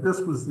are, but this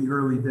was the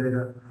early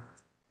data.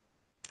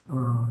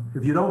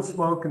 If you don't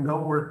smoke and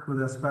don't work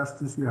with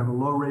asbestos, you have a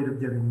low rate of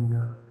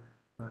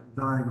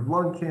dying of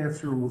lung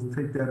cancer. We'll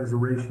take that as a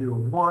ratio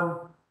of 1.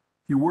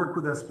 If you work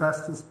with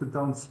asbestos but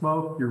don't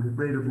smoke, your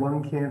rate of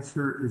lung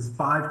cancer is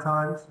 5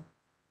 times.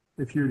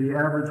 If you're the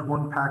average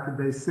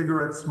 1-pack-a-day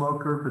cigarette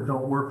smoker but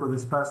don't work with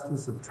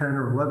asbestos, a 10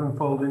 or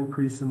 11-fold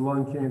increase in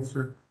lung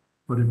cancer.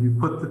 But if you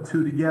put the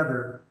two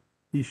together,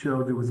 he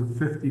showed there was a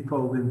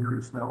 50-fold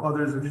increase. Now,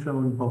 others have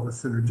shown both a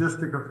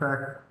synergistic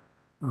effect,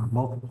 a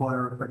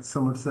multiplier effect.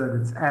 Some have said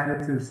it's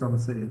additive, some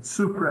say it's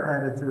supra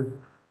additive.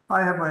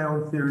 I have my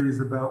own theories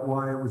about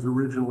why it was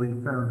originally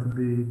found to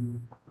be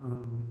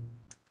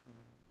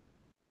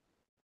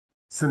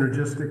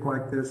synergistic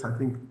like this. I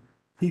think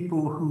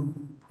people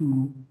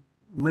who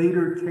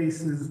later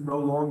cases no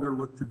longer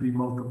look to be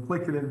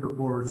multiplicative but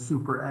more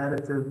super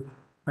additive.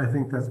 I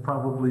think that's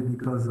probably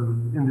because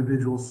of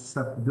individual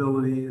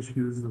susceptibility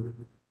issues, of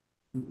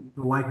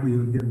the likelihood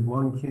of getting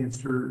lung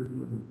cancer,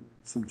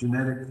 some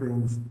genetic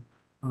things.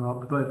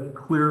 But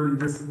clearly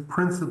this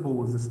principle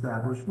was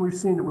established. We've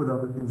seen it with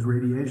other things,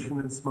 radiation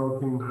and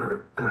smoking.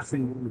 We've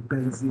seen it with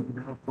benzene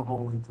and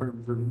alcohol in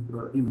terms of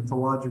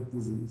hematologic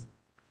disease.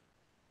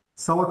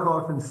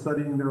 Selikoff, in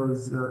studying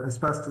those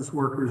asbestos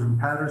workers in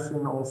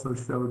Patterson, also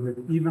showed that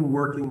even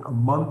working a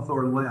month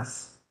or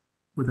less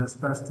with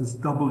asbestos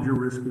doubled your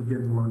risk of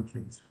getting lung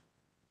cancer.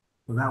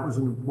 So that was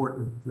an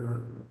important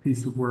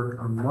piece of work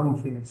on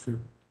lung cancer.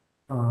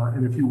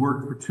 And if you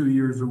worked for 2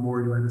 years or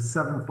more, you had a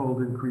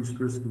 7-fold increased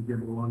risk of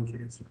getting lung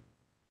cancer.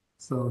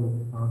 So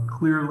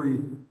clearly,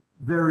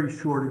 very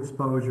short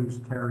exposures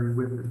carry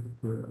with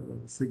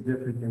it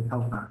significant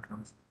health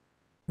outcomes.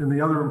 And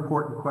the other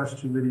important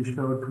question that he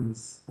showed from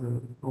his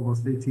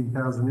almost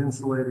 18,000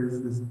 insulators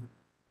is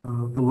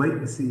the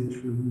latency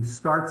issue. You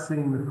start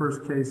seeing the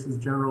first cases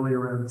generally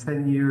around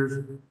 10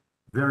 years,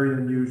 very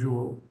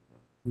unusual.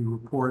 He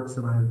reports,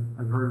 and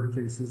I've heard of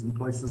cases in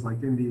places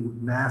like India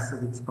with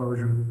massive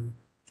exposure,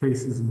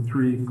 cases in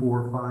 3,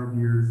 4, 5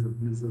 years of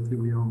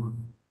mesothelioma.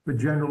 But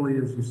generally,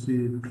 as you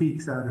see, it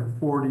peaks out at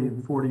 40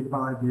 and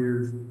 45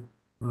 years.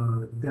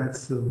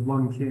 Deaths of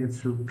lung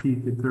cancer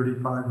peak at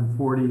 35 and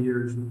 40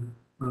 years.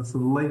 So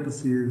the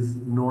latency is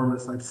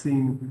enormous. I've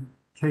seen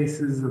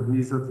cases of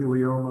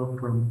mesothelioma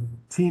from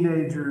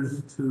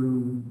teenagers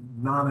to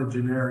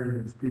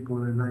nonagenarians, people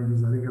in their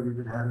 90s. I think I've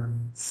even had a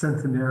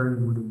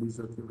centenarian with a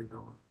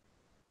mesothelioma.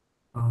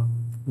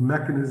 The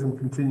mechanism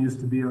continues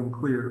to be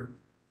unclear,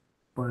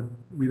 but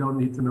we don't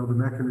need to know the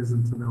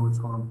mechanism to know it's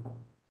harmful.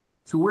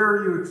 So where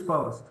are you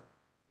exposed?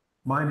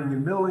 Mining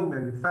and milling,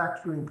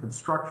 manufacturing,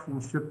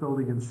 construction,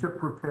 shipbuilding and ship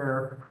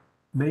repair,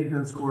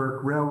 maintenance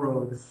work,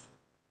 railroads,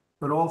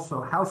 but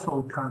also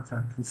household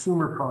contact,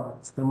 consumer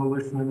products,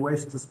 demolition and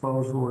waste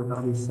disposal, and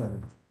other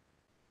settings.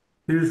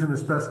 Here's an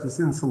asbestos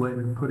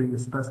insulator putting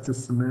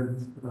asbestos cement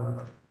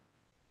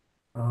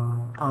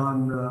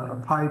on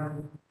a pipe.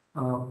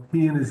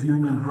 He and his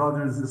union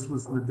brothers, this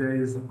was in the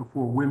days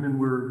before women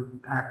were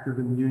active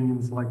in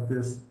unions like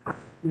this.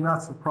 You're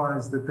not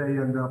surprised that they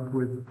end up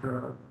with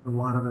a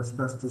lot of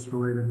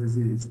asbestos-related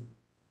disease.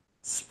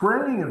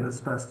 Spraying of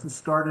asbestos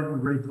started in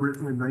Great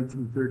Britain in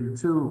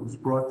 1932. It was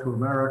brought to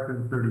America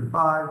in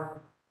 1935.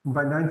 And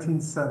by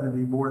 1970,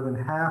 more than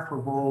half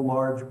of all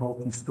large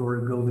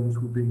multi-story buildings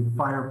were being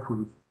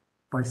fireproof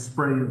by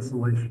spray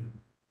insulation.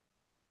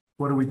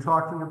 What are we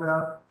talking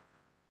about?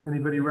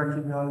 Anybody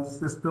recognize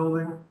this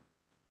building?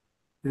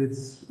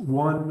 It's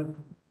one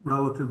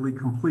relatively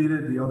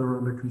completed, the other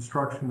under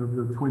construction, of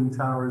the Twin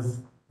Towers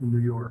in New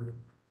York.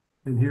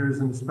 And here's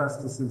an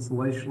asbestos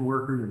insulation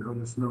worker. You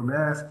notice no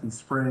mask. He's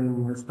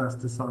spraying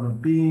asbestos on a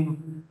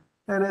beam.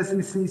 And as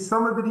you see,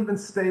 some of it even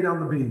stayed on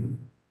the beam.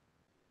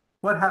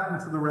 What happened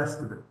to the rest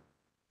of it?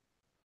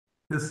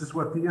 This is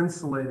what the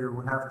insulator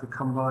would have to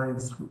come by, and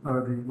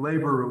the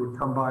laborer would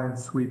come by and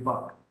sweep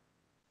up.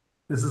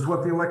 This is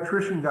what the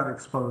electrician got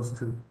exposed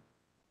to.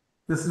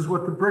 This is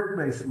what the brick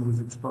mason was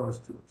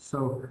exposed to.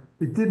 So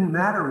it didn't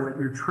matter what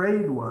your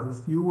trade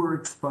was, you were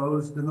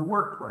exposed in the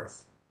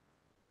workplace.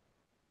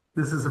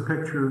 This is a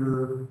picture of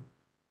the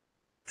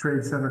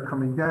Trade Center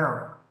coming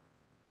down.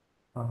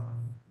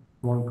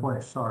 Wrong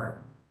place, sorry.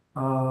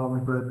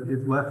 But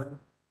it left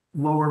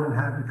Lower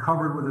Manhattan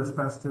covered with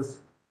asbestos.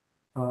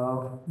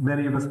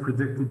 Many of us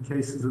predicted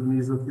cases of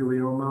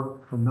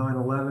mesothelioma from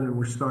 9/11, and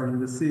we're starting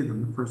to see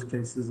them. The first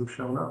cases have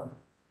shown up.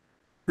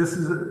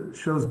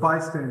 shows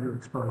bystander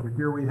exposure.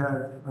 Here we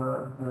have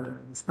an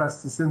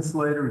asbestos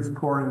insulator. He's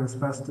pouring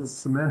asbestos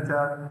cement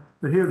out.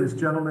 But here, this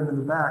gentleman in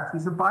the back,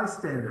 he's a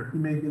bystander. He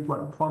may be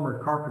like a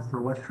plumber, carpenter,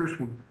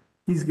 electrician.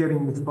 He's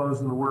getting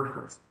exposed in the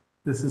workplace.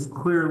 This is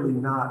clearly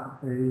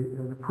not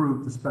an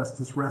approved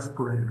asbestos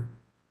respirator.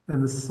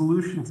 And the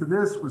solution to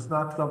this was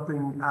not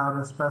dumping out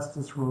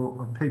asbestos from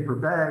a paper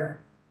bag,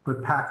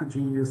 but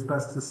packaging the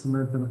asbestos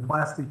cement in a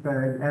plastic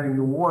bag, adding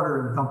the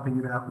water and dumping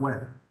it out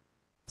wet.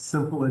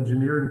 Simple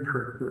engineering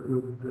trick that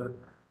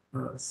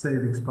would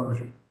save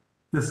exposure.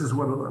 This is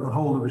what a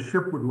hold of a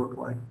ship would look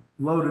like,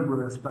 loaded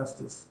with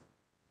asbestos.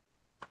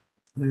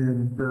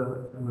 And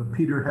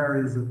Peter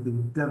Harries at the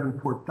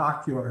Devonport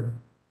dockyard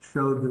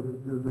showed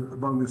that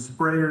among the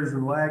sprayers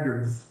and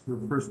laggers, the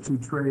first two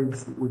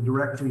trades that were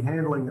directly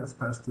handling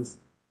asbestos,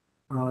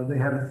 they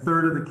had a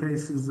third of the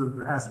cases of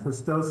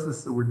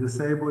asbestosis that were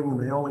disabling, and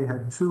they only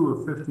had 2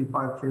 of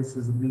 55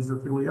 cases of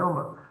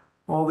mesothelioma.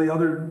 All the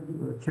other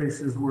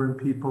cases were in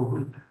people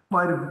who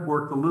might have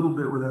worked a little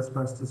bit with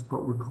asbestos,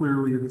 but were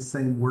clearly in the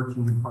same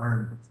working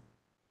environment.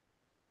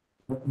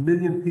 1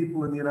 million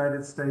people in the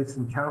United States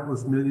and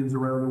countless millions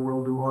around the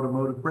world do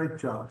automotive brake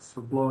jobs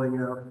for blowing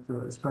out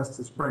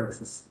asbestos brakes.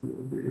 It's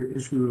the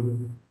issue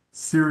of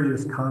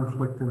serious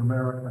conflict in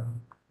America.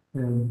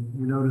 And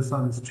you notice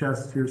on his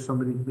chest here,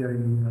 somebody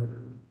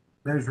getting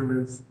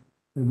measurements,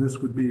 and this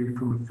would be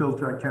from a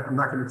filter. I'm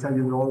not going to tell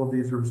you that all of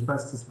these are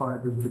asbestos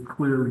fibers, but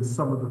clearly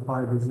some of the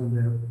fibers in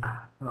there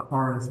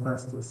are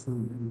asbestos.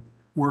 And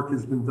work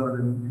has been done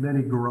in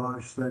many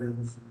garage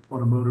settings,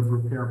 automotive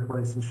repair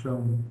places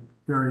showing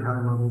very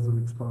high levels of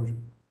exposure.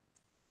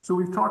 So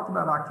we've talked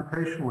about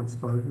occupational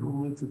exposure.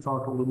 We need to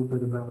talk a little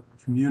bit about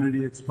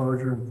community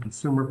exposure and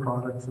consumer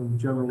products and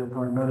general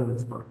environmental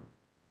exposure.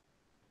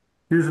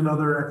 Here's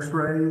another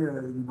X-ray.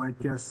 You might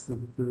guess that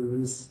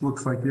this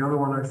looks like the other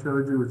one I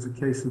showed you. It's a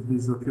case of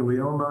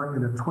mesothelioma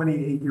in a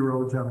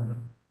 28-year-old gentleman.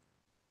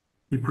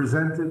 He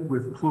presented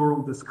with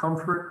pleural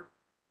discomfort.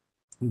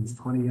 He was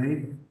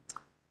 28.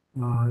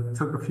 It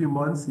took a few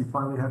months. He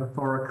finally had a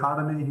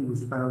thoracotomy. He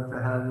was found to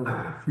have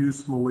a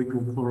diffuse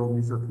malignant pleural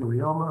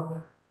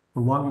mesothelioma. The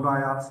lung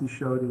biopsy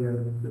showed he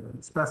had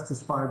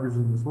asbestos fibers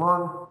in his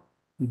lung.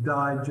 He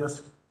died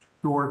just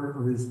short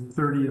of his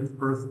 30th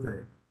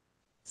birthday.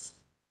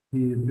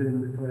 He had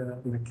been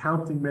an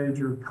accounting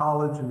major in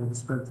college and had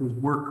spent his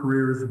work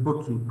career as a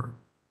bookkeeper.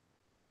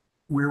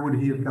 Where would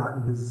he have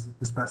gotten his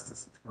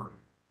asbestos exposure?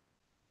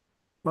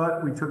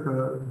 But we took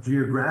a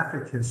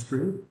geographic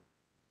history,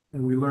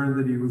 and we learned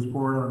that he was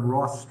born on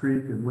Ross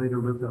Street and later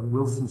lived on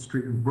Wilson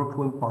Street in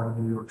Brooklyn, part of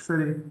New York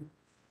City.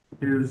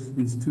 Here's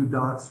these 2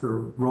 dots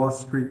are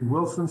Ross Street and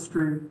Wilson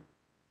Street,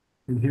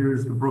 and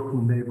here's the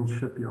Brooklyn Naval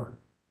Shipyard.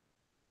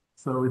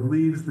 So it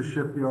leaves the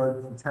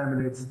shipyard,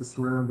 contaminates the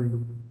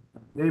surrounding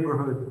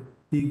neighborhood.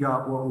 He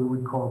got what we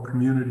would call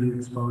community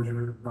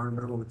exposure,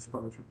 environmental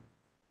exposure.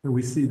 And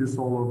we see this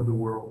all over the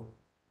world.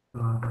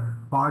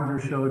 Wagner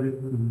showed it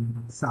in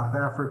South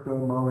Africa.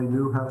 Molly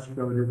Newhouse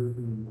showed it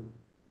in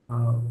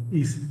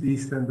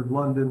east end of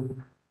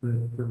London.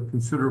 That a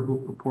considerable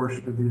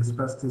proportion of the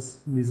asbestos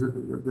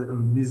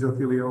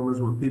mesotheliomas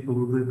were people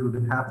who lived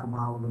within half a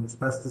mile of an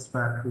asbestos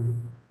factory.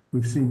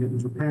 We've seen it in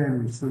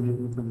Japan. We've seen it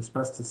with an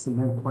asbestos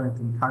cement plant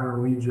in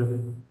Cairo, Egypt.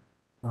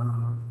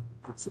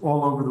 It's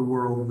all over the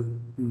world.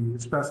 The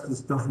asbestos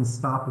doesn't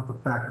stop at the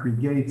factory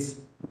gates.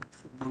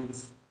 It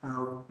moves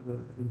out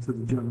into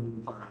the general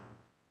environment.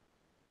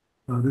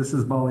 This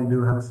is Molly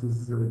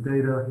Newhouse's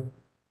data.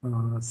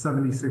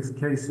 76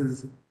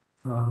 cases.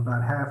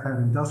 About half had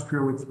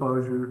industrial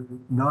exposure.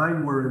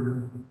 9 were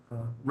in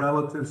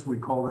relatives. We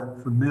call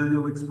that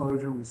familial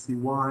exposure. We see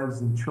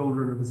wives and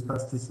children of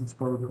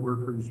asbestos-exposed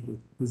workers with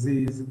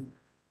disease.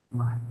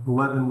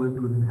 11 lived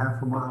within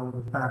half a mile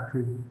of the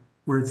factory.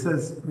 Where it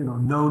says, no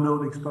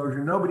known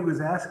exposure. Nobody was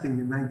asking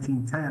in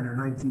 1910 or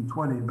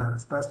 1920 about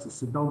asbestos,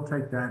 so don't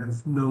take that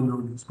as no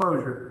known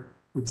exposure.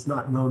 It's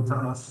not known to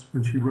us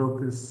when she wrote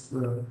this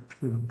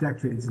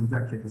decades and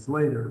decades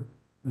later,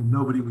 and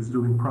nobody was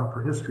doing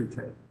proper history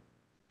taking.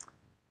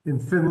 In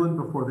Finland,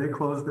 before they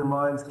closed their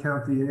mines,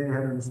 County A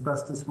had an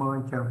asbestos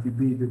mine, County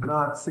B did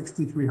not.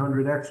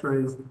 6,300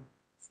 x-rays,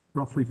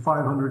 roughly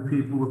 500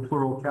 people with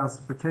pleural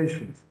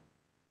calcifications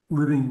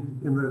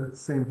living in the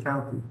same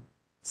county.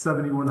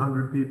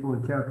 7,100 people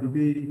in County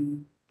B,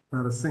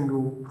 not a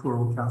single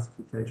pleural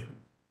calcification.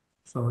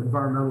 So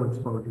environmental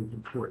exposure is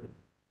important.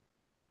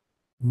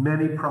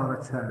 Many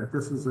products had it.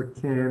 This is a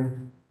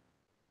can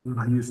that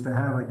I used to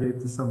have. I gave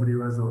to somebody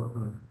who has a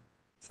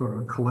sort of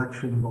a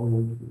collection of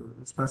old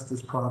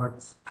asbestos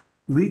products.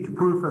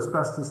 Leak-proof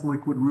asbestos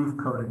liquid roof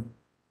coating.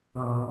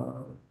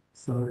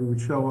 So it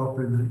would show up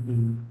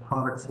in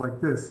products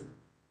like this.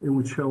 It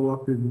would show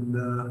up in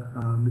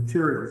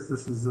materials.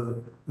 This is a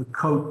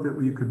coat that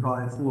you could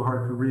buy. It's a little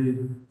hard to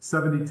read.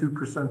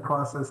 72%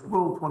 processed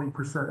wool,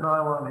 20%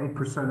 nylon,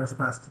 8%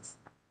 asbestos.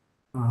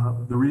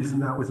 The reason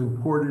that was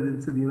imported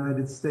into the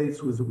United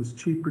States was it was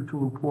cheaper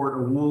to import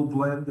a wool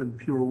blend than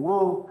pure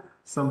wool.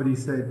 Somebody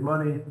saved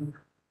money.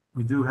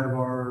 We do have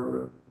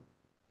our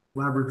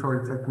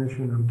laboratory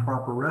technician and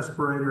proper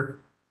respirator.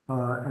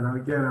 And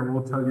again, I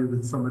will tell you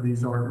that some of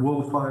these aren't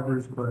wool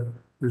fibers, but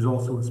there's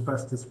also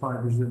asbestos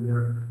fibers in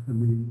there.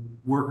 And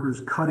the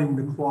workers cutting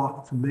the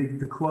cloth to make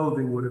the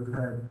clothing would have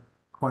had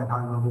quite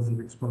high levels of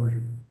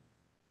exposure.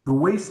 The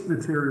waste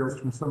materials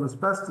from some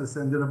asbestos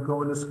ended up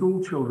going to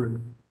school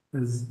children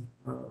as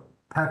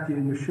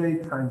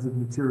papier-mâché kinds of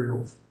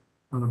materials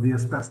of the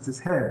asbestos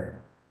head.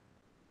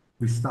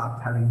 We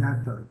stopped having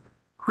that done.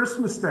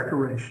 Christmas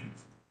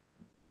decorations,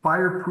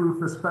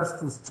 fireproof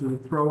asbestos to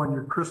throw on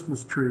your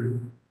Christmas tree.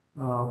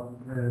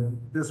 And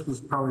this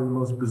was probably the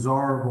most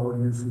bizarre of all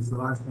uses that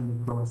I've come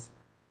across.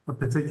 A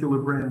particular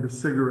brand of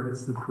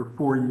cigarettes that for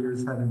 4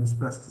 years had an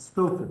asbestos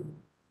filter.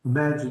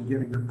 Imagine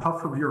getting a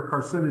puff of your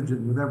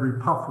carcinogen with every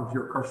puff of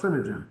your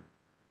carcinogen.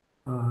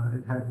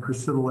 It had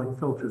crucible-like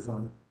filters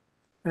on it.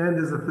 And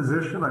as a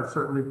physician, I've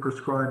certainly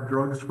prescribed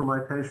drugs for my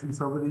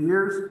patients over the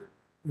years.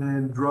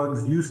 And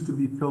drugs used to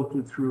be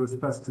filtered through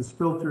asbestos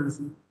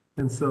filters.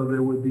 And so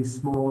there would be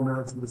small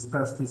amounts of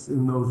asbestos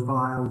in those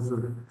vials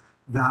of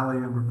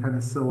Valium or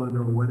penicillin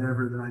or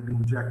whatever that I'd be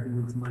injecting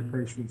into my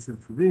patients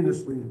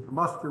intravenously,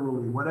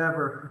 intramuscularly,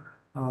 whatever,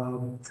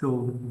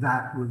 till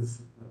that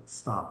was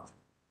stopped.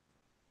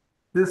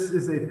 This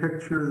is a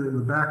picture. In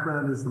the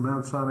background is the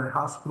Mount Sinai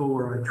Hospital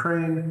where I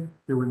trained.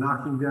 They were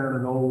knocking down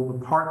an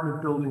old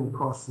apartment building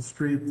across the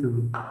street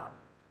to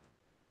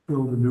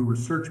build a new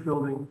research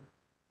building.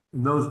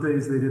 In those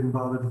days, they didn't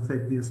bother to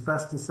take the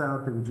asbestos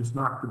out. They would just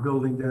knock the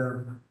building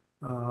down.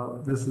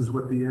 This is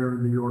what the air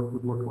in New York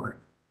would look like.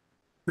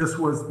 This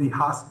was the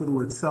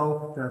hospital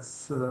itself.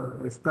 That's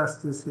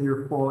asbestos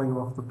here falling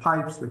off the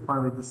pipes. They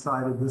finally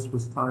decided this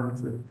was time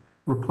to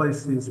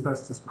replace the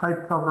asbestos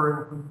pipe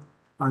covering.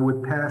 I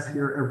would pass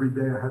here every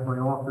day. I had my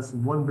office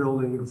in one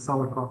building, and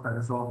Selikoff had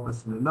his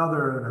office in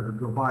another, and I would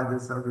go by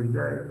this every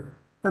day.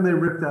 And they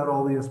ripped out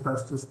all the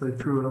asbestos. They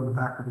threw it on the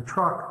back of the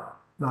truck,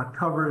 not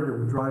covered. It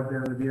would drive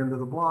down to the end of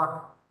the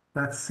block.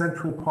 That's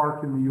Central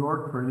Park in New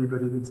York for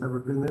anybody that's ever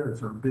been there.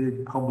 It's a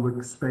big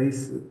public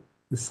space.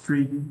 The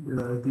street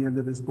at the end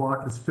of this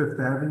block is Fifth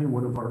Avenue,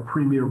 one of our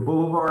premier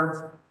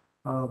boulevards.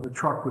 The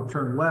truck would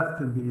turn left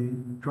and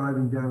be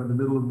driving down in the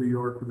middle of New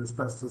York with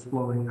asbestos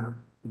blowing out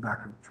the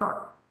back of the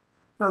truck.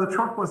 Now, the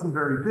truck wasn't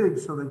very big,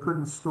 so they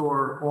couldn't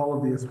store all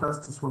of the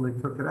asbestos when they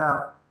took it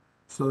out.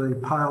 So they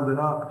piled it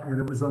up, and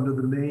it was under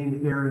the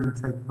main air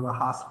intake for the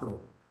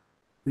hospital.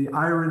 The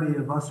irony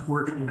of us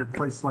working at a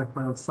place like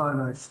Mount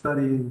Sinai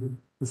studying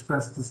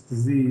asbestos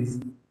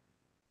disease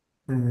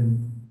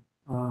and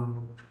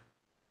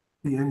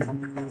the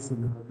engineers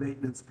and the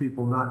maintenance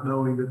people not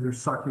knowing that they're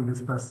sucking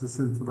asbestos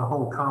into the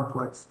whole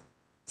complex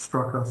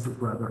struck us as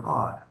rather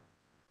odd.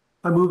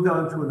 I moved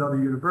on to another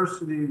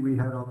university. We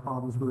had our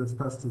problems with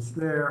asbestos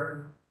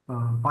there.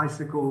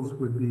 Bicycles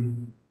would be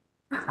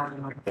tied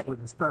up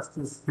with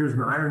asbestos. Here's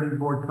an ironing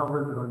board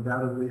cover that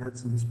undoubtedly had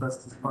some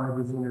asbestos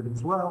fibers in it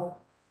as well.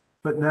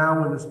 But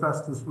now when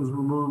asbestos was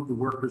removed, the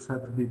workers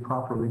had to be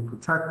properly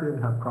protected,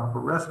 have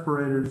proper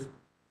respirators.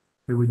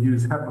 They would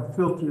use HEPA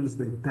filters.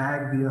 They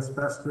bagged the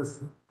asbestos.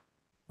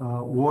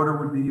 Water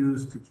would be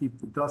used to keep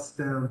the dust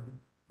down.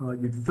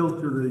 You'd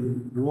filter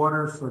the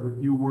water so that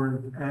you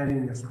weren't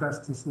adding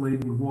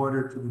asbestos-laden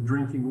water to the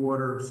drinking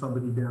water of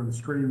somebody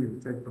downstream. You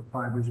would take the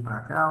fibers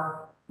back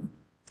out.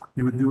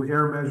 You would do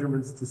air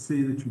measurements to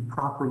see that you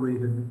properly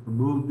had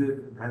removed it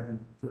and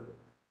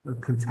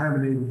hadn't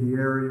contaminated the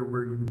area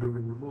where you were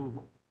doing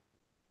removal.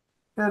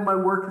 And my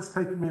work has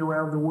taken me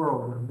around the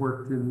world. I've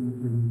worked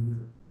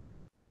in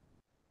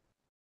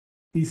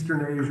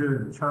Eastern Asia,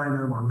 in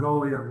China,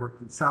 Mongolia. I've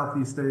worked in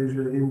Southeast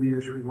Asia,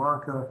 India, Sri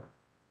Lanka.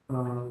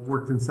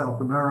 Worked in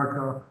South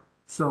America.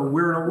 So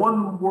we're in a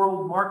one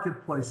world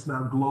marketplace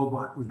now,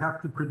 global. We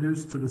have to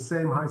produce to the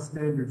same high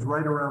standards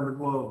right around the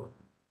globe.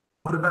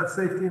 What about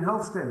safety and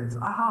health standards?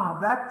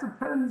 That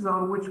depends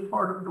on which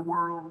part of the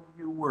world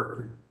you work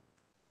in.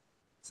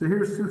 So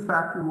here's two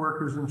factory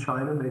workers in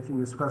China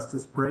making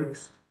asbestos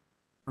brakes.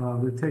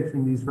 They're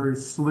taking these very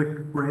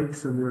slick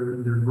brakes and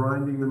they're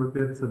grinding them a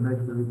bit to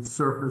make the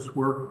surface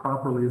work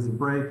properly as a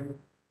brake.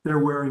 They're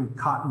wearing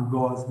cotton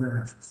gauze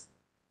masks.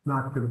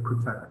 Not going to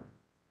protect them.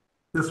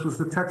 This was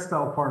the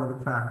textile part of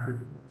the factory.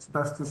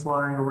 Asbestos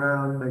lying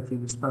around,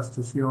 making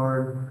asbestos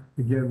yarn,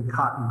 again,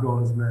 cotton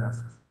gauze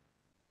masks.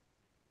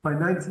 By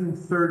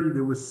 1930,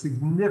 there was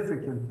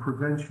significant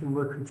prevention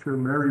literature.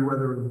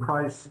 Merriweather and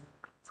Price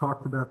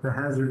talked about the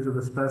hazards of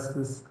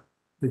asbestos.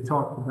 They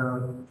talked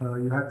about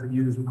you had to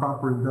use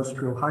proper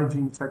industrial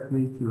hygiene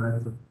technique. You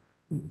had to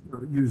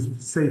use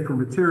safer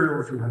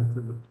materials. You had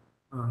to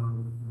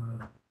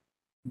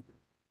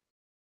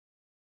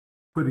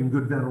put in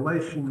good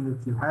ventilation.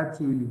 If you had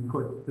to, you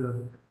put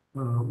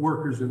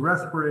workers in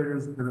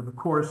respirators. And of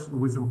course, it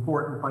was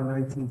important by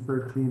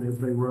 1913, as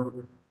they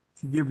wrote,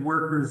 to give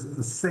workers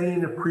the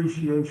sane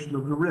appreciation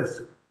of the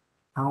risk.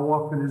 How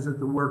often is it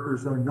that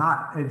workers are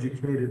not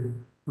educated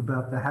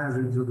about the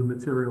hazards of the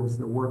materials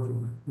they're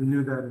working with? We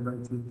knew that in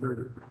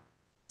 1930.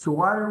 So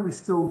why are we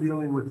still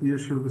dealing with the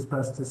issue of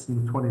asbestos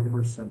in the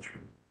 21st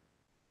century?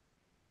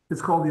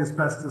 It's called the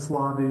asbestos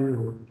lobby,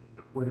 or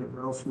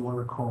whatever else you want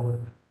to call it.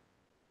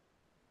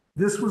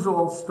 This was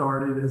all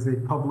started as a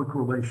public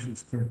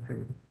relations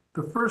campaign.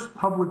 The first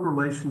public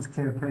relations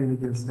campaign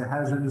against the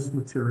hazardous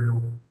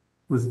material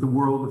was the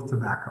world of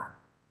tobacco.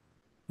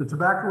 The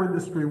tobacco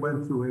industry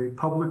went to a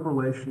public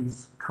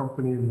relations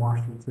company in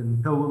Washington,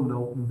 Hill and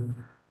Milton,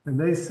 and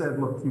they said,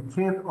 look, you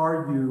can't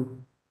argue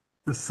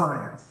the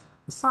science.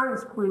 The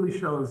science clearly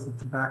shows that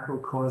tobacco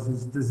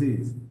causes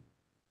disease.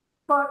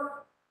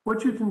 But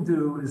what you can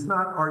do is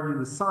not argue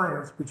the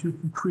science, but you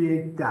can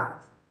create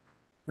doubt.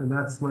 And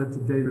that's led to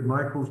David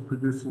Michaels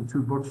producing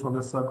 2 books on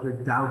the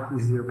subject. Doubt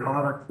is their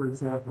product, for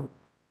example.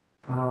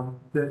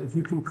 That if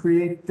you can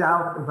create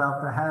doubt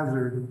about the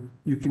hazard,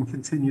 you can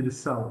continue to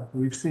sell it.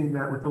 We've seen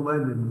that with the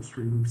lead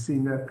industry. We've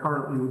seen that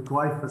currently with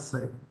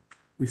glyphosate.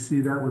 We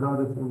see that with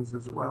other things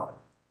as well.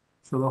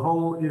 So the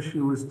whole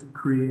issue is to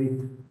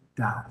create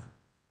doubt.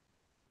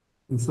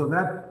 And so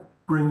that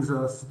brings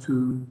us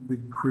to the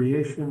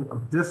creation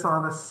of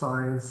dishonest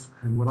science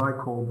and what I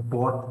call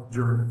bought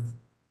journals.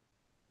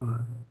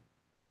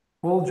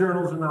 All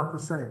journals are not the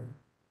same.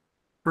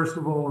 First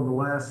of all, in the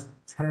last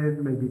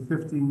 10, maybe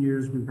 15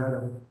 years, we've had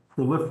a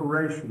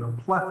proliferation, a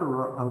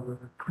plethora of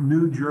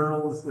new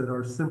journals that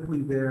are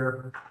simply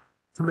there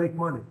to make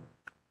money.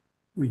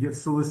 We get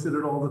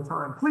solicited all the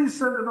time. Please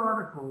send an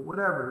article,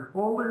 whatever.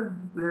 All they're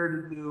there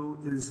to do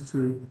is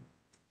to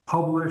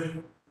publish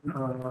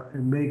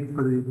and make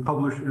for the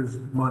publishers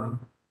money.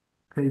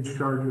 Page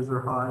charges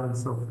are high and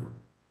so forth.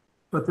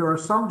 But there are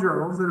some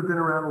journals that have been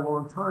around a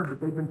long time, but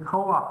they've been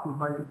co-opted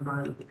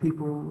by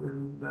people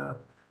in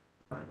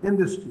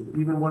industry.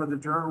 Even one of the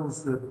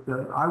journals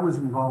that I was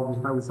involved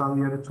with, I was on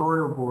the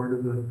editorial board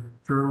of the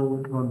journal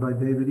run by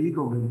David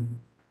Eagleman,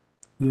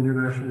 the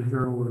International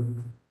Journal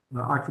of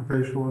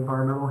Occupational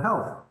Environmental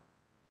Health.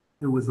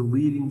 It was a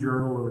leading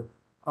journal of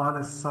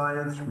honest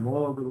science from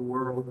all over the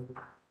world.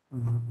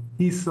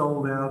 He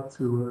sold out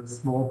to a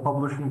small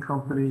publishing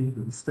company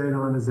that stayed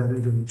on as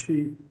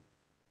editor-in-chief.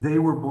 They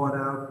were bought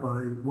out by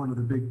one of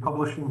the big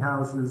publishing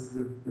houses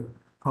that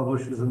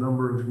publishes a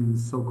number of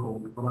these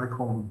so-called, what I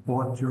call them,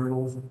 bought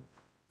journals.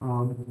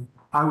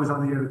 I was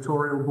on the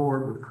editorial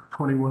board with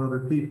 21 other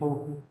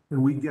people,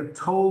 and we get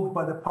told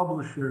by the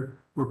publisher,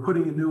 we're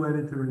putting a new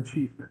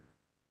editor-in-chief in.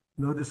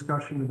 No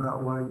discussion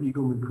about why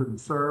Eagleman couldn't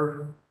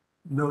serve.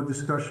 No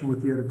discussion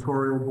with the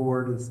editorial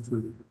board as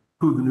to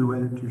who the new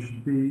editor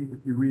should be.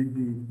 If you read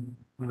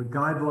the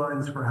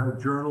guidelines for how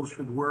journals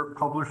should work,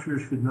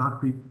 publishers should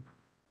not be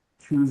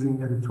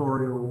choosing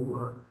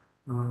editorial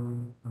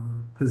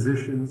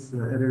positions,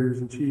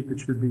 editors-in-chief. It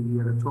should be the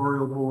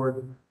editorial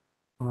board.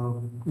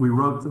 We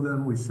wrote to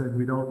them. We said,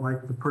 we don't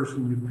like the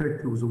person you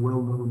picked. It was a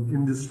well-known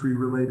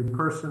industry-related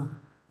person.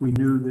 We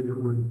knew that it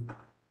would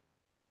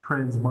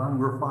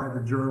transmogrify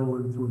the journal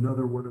into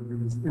another one of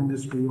these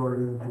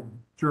industry-oriented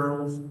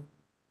journals.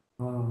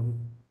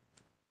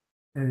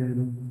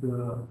 And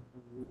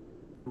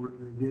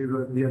they gave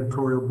the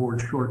editorial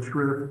board short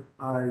shrift.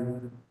 I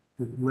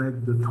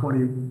led the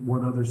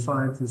 21 other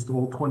scientists,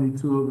 all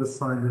 22 of us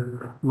signed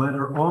a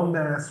letter en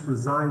masse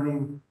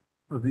resigning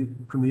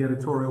from the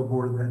editorial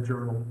board of that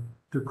journal,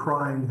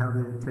 decrying how they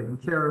had taken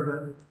care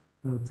of it,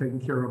 taken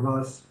care of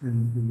us,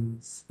 and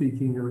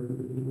speaking,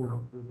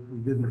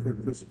 we didn't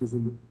think this was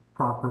a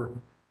proper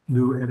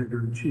new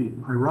editor-in-chief.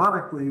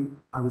 Ironically,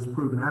 I was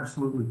proven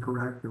absolutely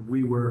correct, and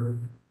we were,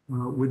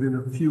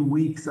 within a few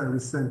weeks, I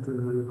was sent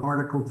an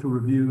article to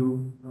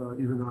review,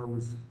 even though I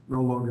was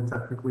no longer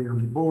technically on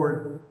the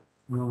board.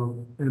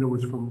 And it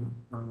was from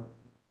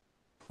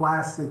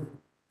classic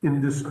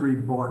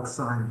industry-bought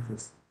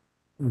scientists.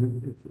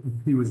 And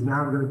if he was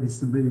now going to be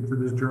submitting to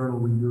this journal,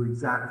 we knew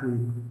exactly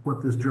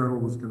what this journal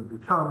was going to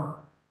become.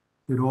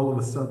 It all of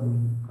a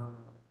sudden,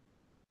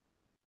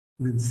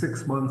 within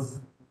 6 months,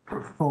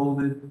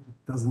 folded,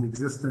 doesn't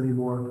exist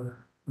anymore.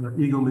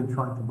 Eagleman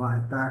tried to buy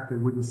it back. They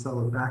wouldn't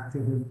sell it back to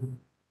him.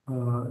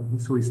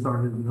 So he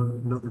started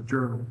another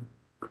journal.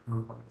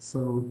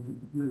 So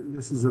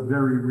this is a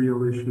very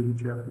real issue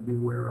that you have to be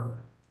aware of.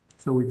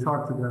 So we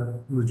talked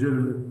about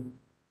legitimate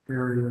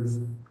areas.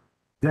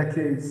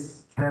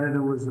 Decades, Canada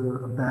was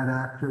a bad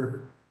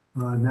actor.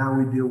 Now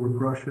we deal with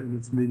Russia and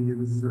its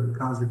minions,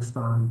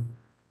 Kazakhstan,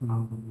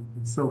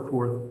 and so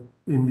forth,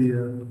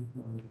 India.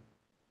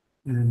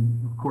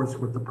 And of course,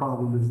 what the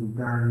problem is, and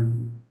Barry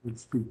would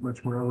speak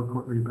much more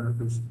eloquently about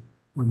this,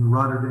 when the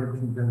Rotterdam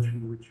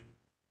Convention, which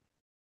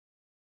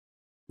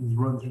is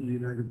run through the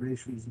United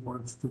Nations,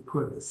 wants to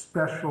put a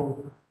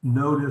special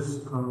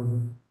notice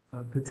of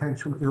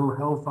potential ill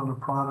health on a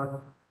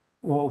product.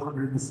 All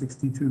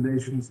 162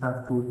 nations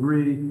have to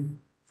agree.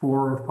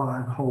 4 or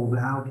 5 hold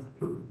out.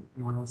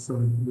 So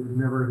it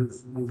never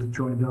has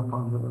joined up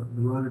on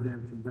the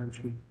Rotterdam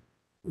Convention.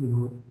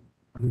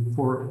 I think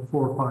 4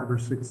 or 5 or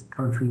 6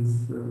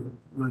 countries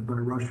led by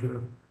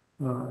Russia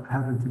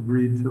haven't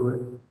agreed to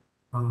it.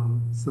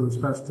 So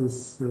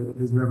asbestos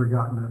has never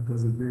gotten that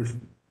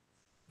designation.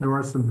 There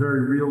are some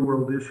very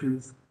real-world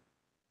issues.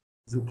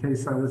 There's a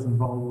case I was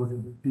involved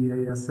with,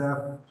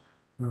 BASF,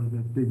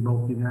 that big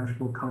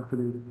multinational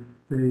company.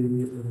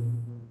 They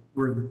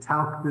were in the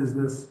talc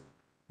business.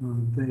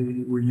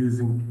 They were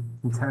using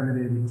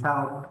contaminated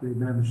talc. They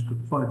managed to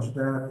fudge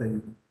that.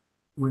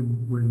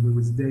 When there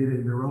was data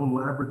in their own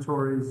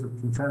laboratories of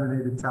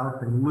contaminated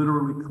talc, they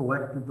literally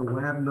collected the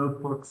lab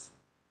notebooks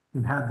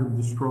and had them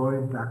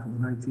destroyed back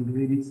in the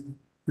 1980s.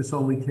 This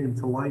only came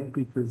to light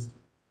because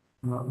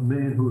a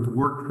man who had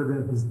worked for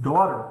them, his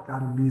daughter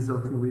got a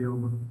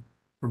mesothelioma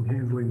from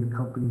handling the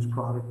company's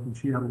product, and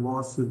she had a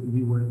lawsuit, and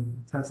he went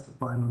and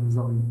testified on his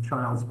own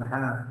child's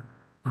behalf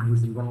and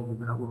was involved in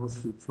that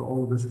lawsuit. So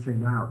all of this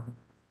came out.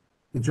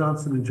 The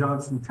Johnson &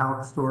 Johnson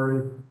talc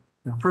story.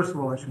 Now, first of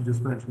all, I should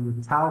just mention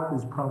that talc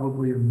is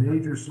probably a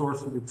major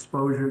source of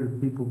exposure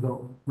that people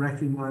don't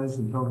recognize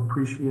and don't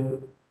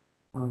appreciate.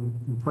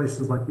 In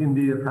places like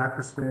India,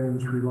 Pakistan,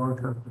 Sri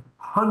Lanka,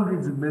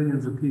 hundreds of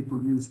millions of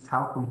people use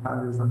talcum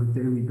powders on a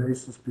daily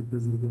basis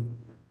because of the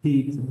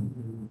heat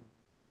and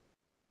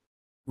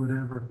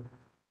whatever.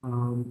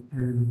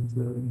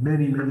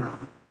 Many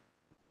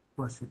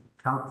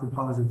talc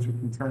deposits are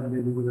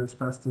contaminated with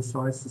asbestos,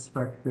 so I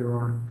suspect there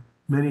are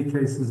many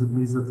cases of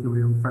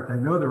mesothelioma. In fact, I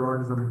know there are,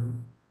 because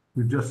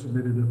we've just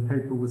submitted a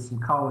paper with some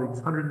colleagues,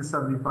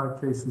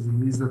 175 cases of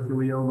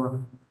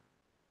mesothelioma.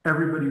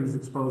 Everybody was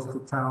exposed to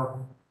talc.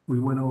 We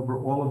went over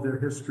all of their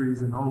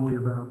histories, and only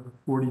about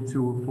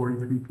 42 or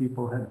 43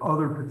 people had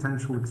other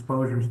potential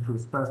exposures to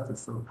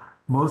asbestos. So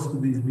most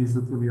of these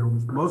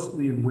mesotheliomas,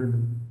 mostly in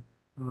women,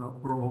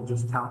 were all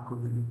just talc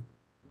related.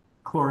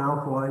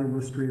 Chlor-alkali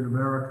industry in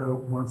America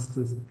wants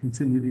to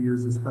continue to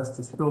use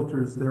asbestos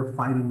filters. They're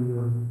fighting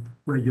the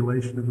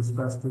regulation of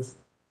asbestos.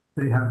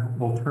 They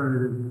have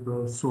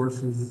alternative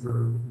sources,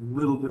 a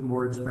little bit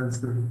more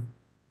expensive,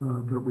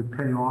 but would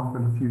pay off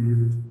in a few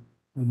years.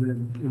 And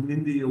then in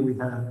India, we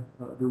had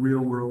the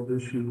real world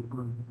issue.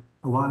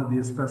 A lot of the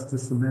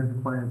asbestos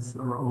cement plants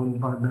are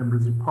owned by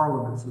members of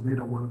parliament, so they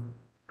don't want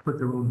to put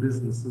their own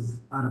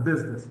businesses out of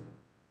business.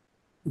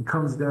 It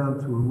comes down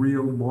to a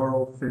real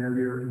moral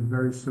failure, and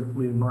very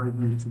simply, in my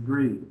view, to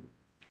greed.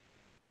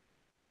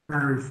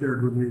 Barry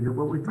shared with me that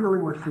what we're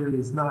dealing with here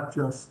is not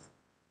just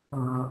a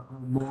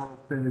moral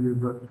failure,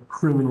 but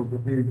criminal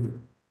behavior.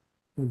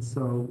 And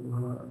so,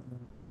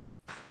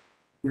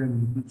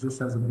 again, he just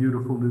has a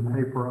beautiful new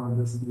paper on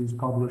this that he's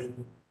published.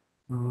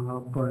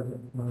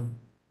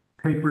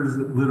 Papers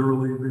that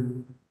literally have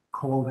been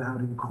called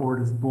out in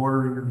court as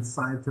bordering on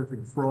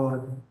scientific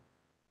fraud.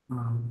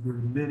 There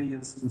are many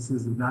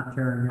instances of not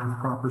carrying out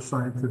proper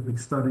scientific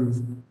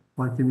studies,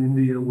 like in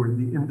India, where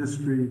the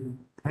industry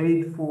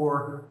paid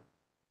for,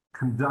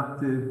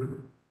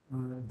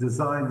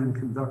 designed and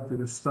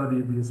conducted a study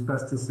of the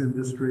asbestos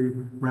industry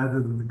rather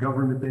than the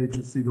government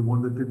agency, the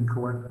one that didn't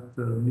collect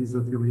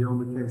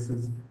mesothelioma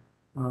cases.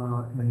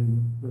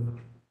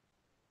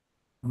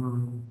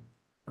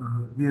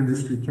 The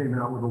industry came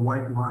out with a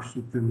whitewash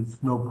that there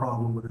was no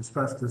problem with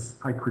asbestos.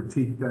 I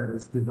critiqued that,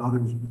 as did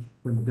others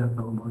when the death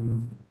among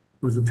them.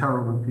 It was a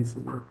terrible piece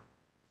of work.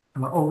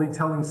 Only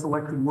telling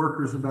selected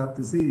workers about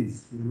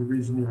disease. And the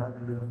reason you have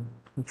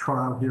a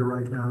trial here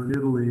right now in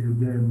Italy,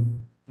 again,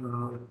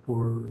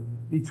 for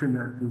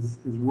Ethernet is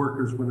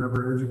workers were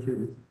never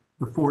educated.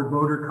 The Ford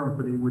Motor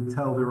Company would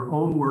tell their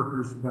own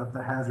workers about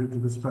the hazards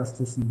of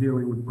asbestos and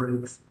dealing with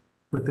brakes,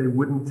 but they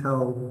wouldn't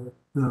tell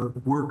the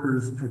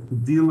workers at the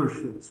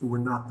dealerships who were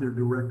not their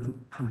direct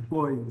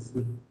employees.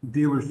 The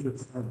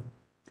dealerships had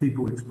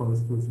people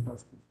exposed to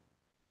asbestos.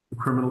 The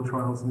criminal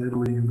trials in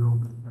Italy, you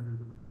know,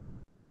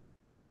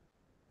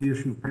 the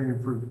issue of paying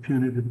for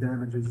punitive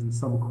damages in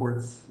some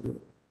courts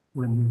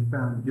when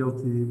found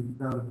guilty,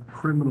 not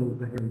criminal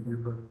behavior,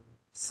 but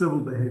civil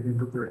behavior,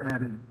 but they're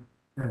added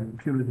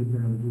punitive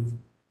damages.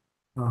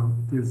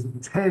 There's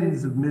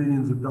tens of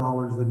millions of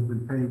dollars that have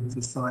been paid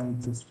to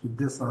scientists for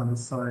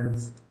dishonest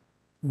science,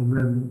 and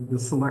then the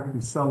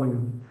selective selling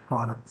of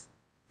products.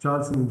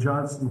 Johnson &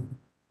 Johnson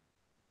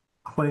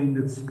claimed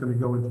it's going to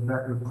go into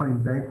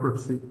claimed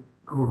bankruptcy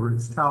over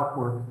its talc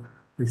work.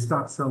 They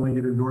stopped selling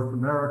it in North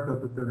America,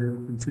 but then they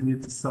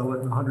continued to sell it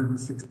in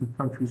 160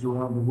 countries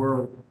around the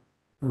world.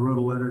 I wrote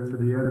a letter to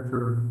the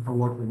editor of a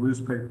local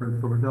newspaper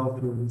in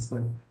Philadelphia, and it's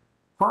like,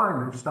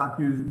 fine, they've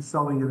stopped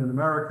selling it in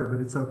America, but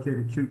it's okay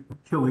to keep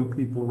killing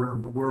people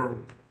around the world.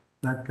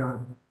 That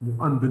got,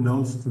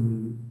 unbeknownst to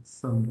me,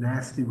 some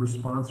nasty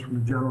response from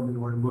a gentleman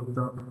who I looked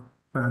up,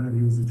 found that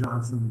he was a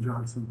Johnson &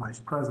 Johnson vice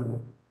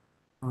president.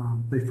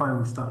 They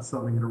finally stopped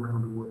selling it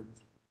around the world.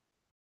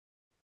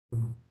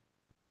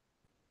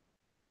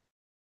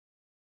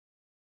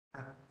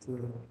 That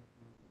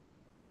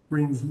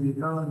brings me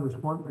down. There's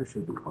one, there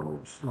should be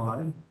one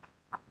slide.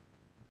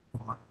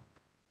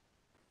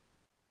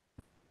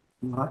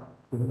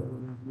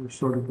 We're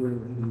sort of there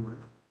anyway.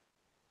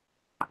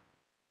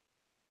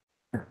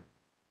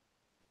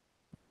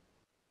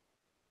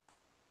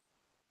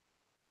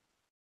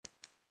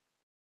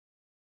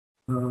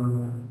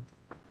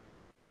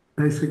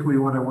 Basically,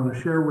 what I want to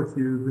share with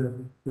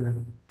you that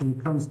when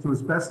it comes to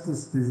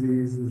asbestos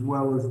disease, as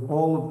well as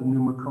all of the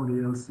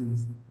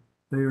pneumoconioses,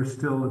 they are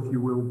still, if you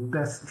will,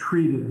 best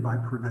treated by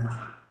prevention.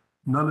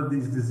 None of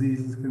these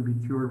diseases can be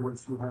cured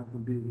once you have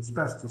them, be it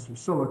asbestos or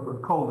silica or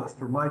coal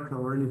dust or mica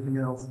or anything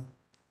else.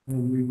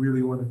 And we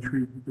really want to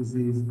treat the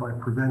disease by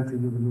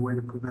preventing it, and the way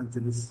to prevent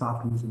it is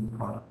stop using the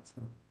product.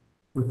 So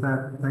with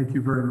that, thank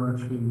you very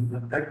much.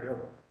 And Thank you.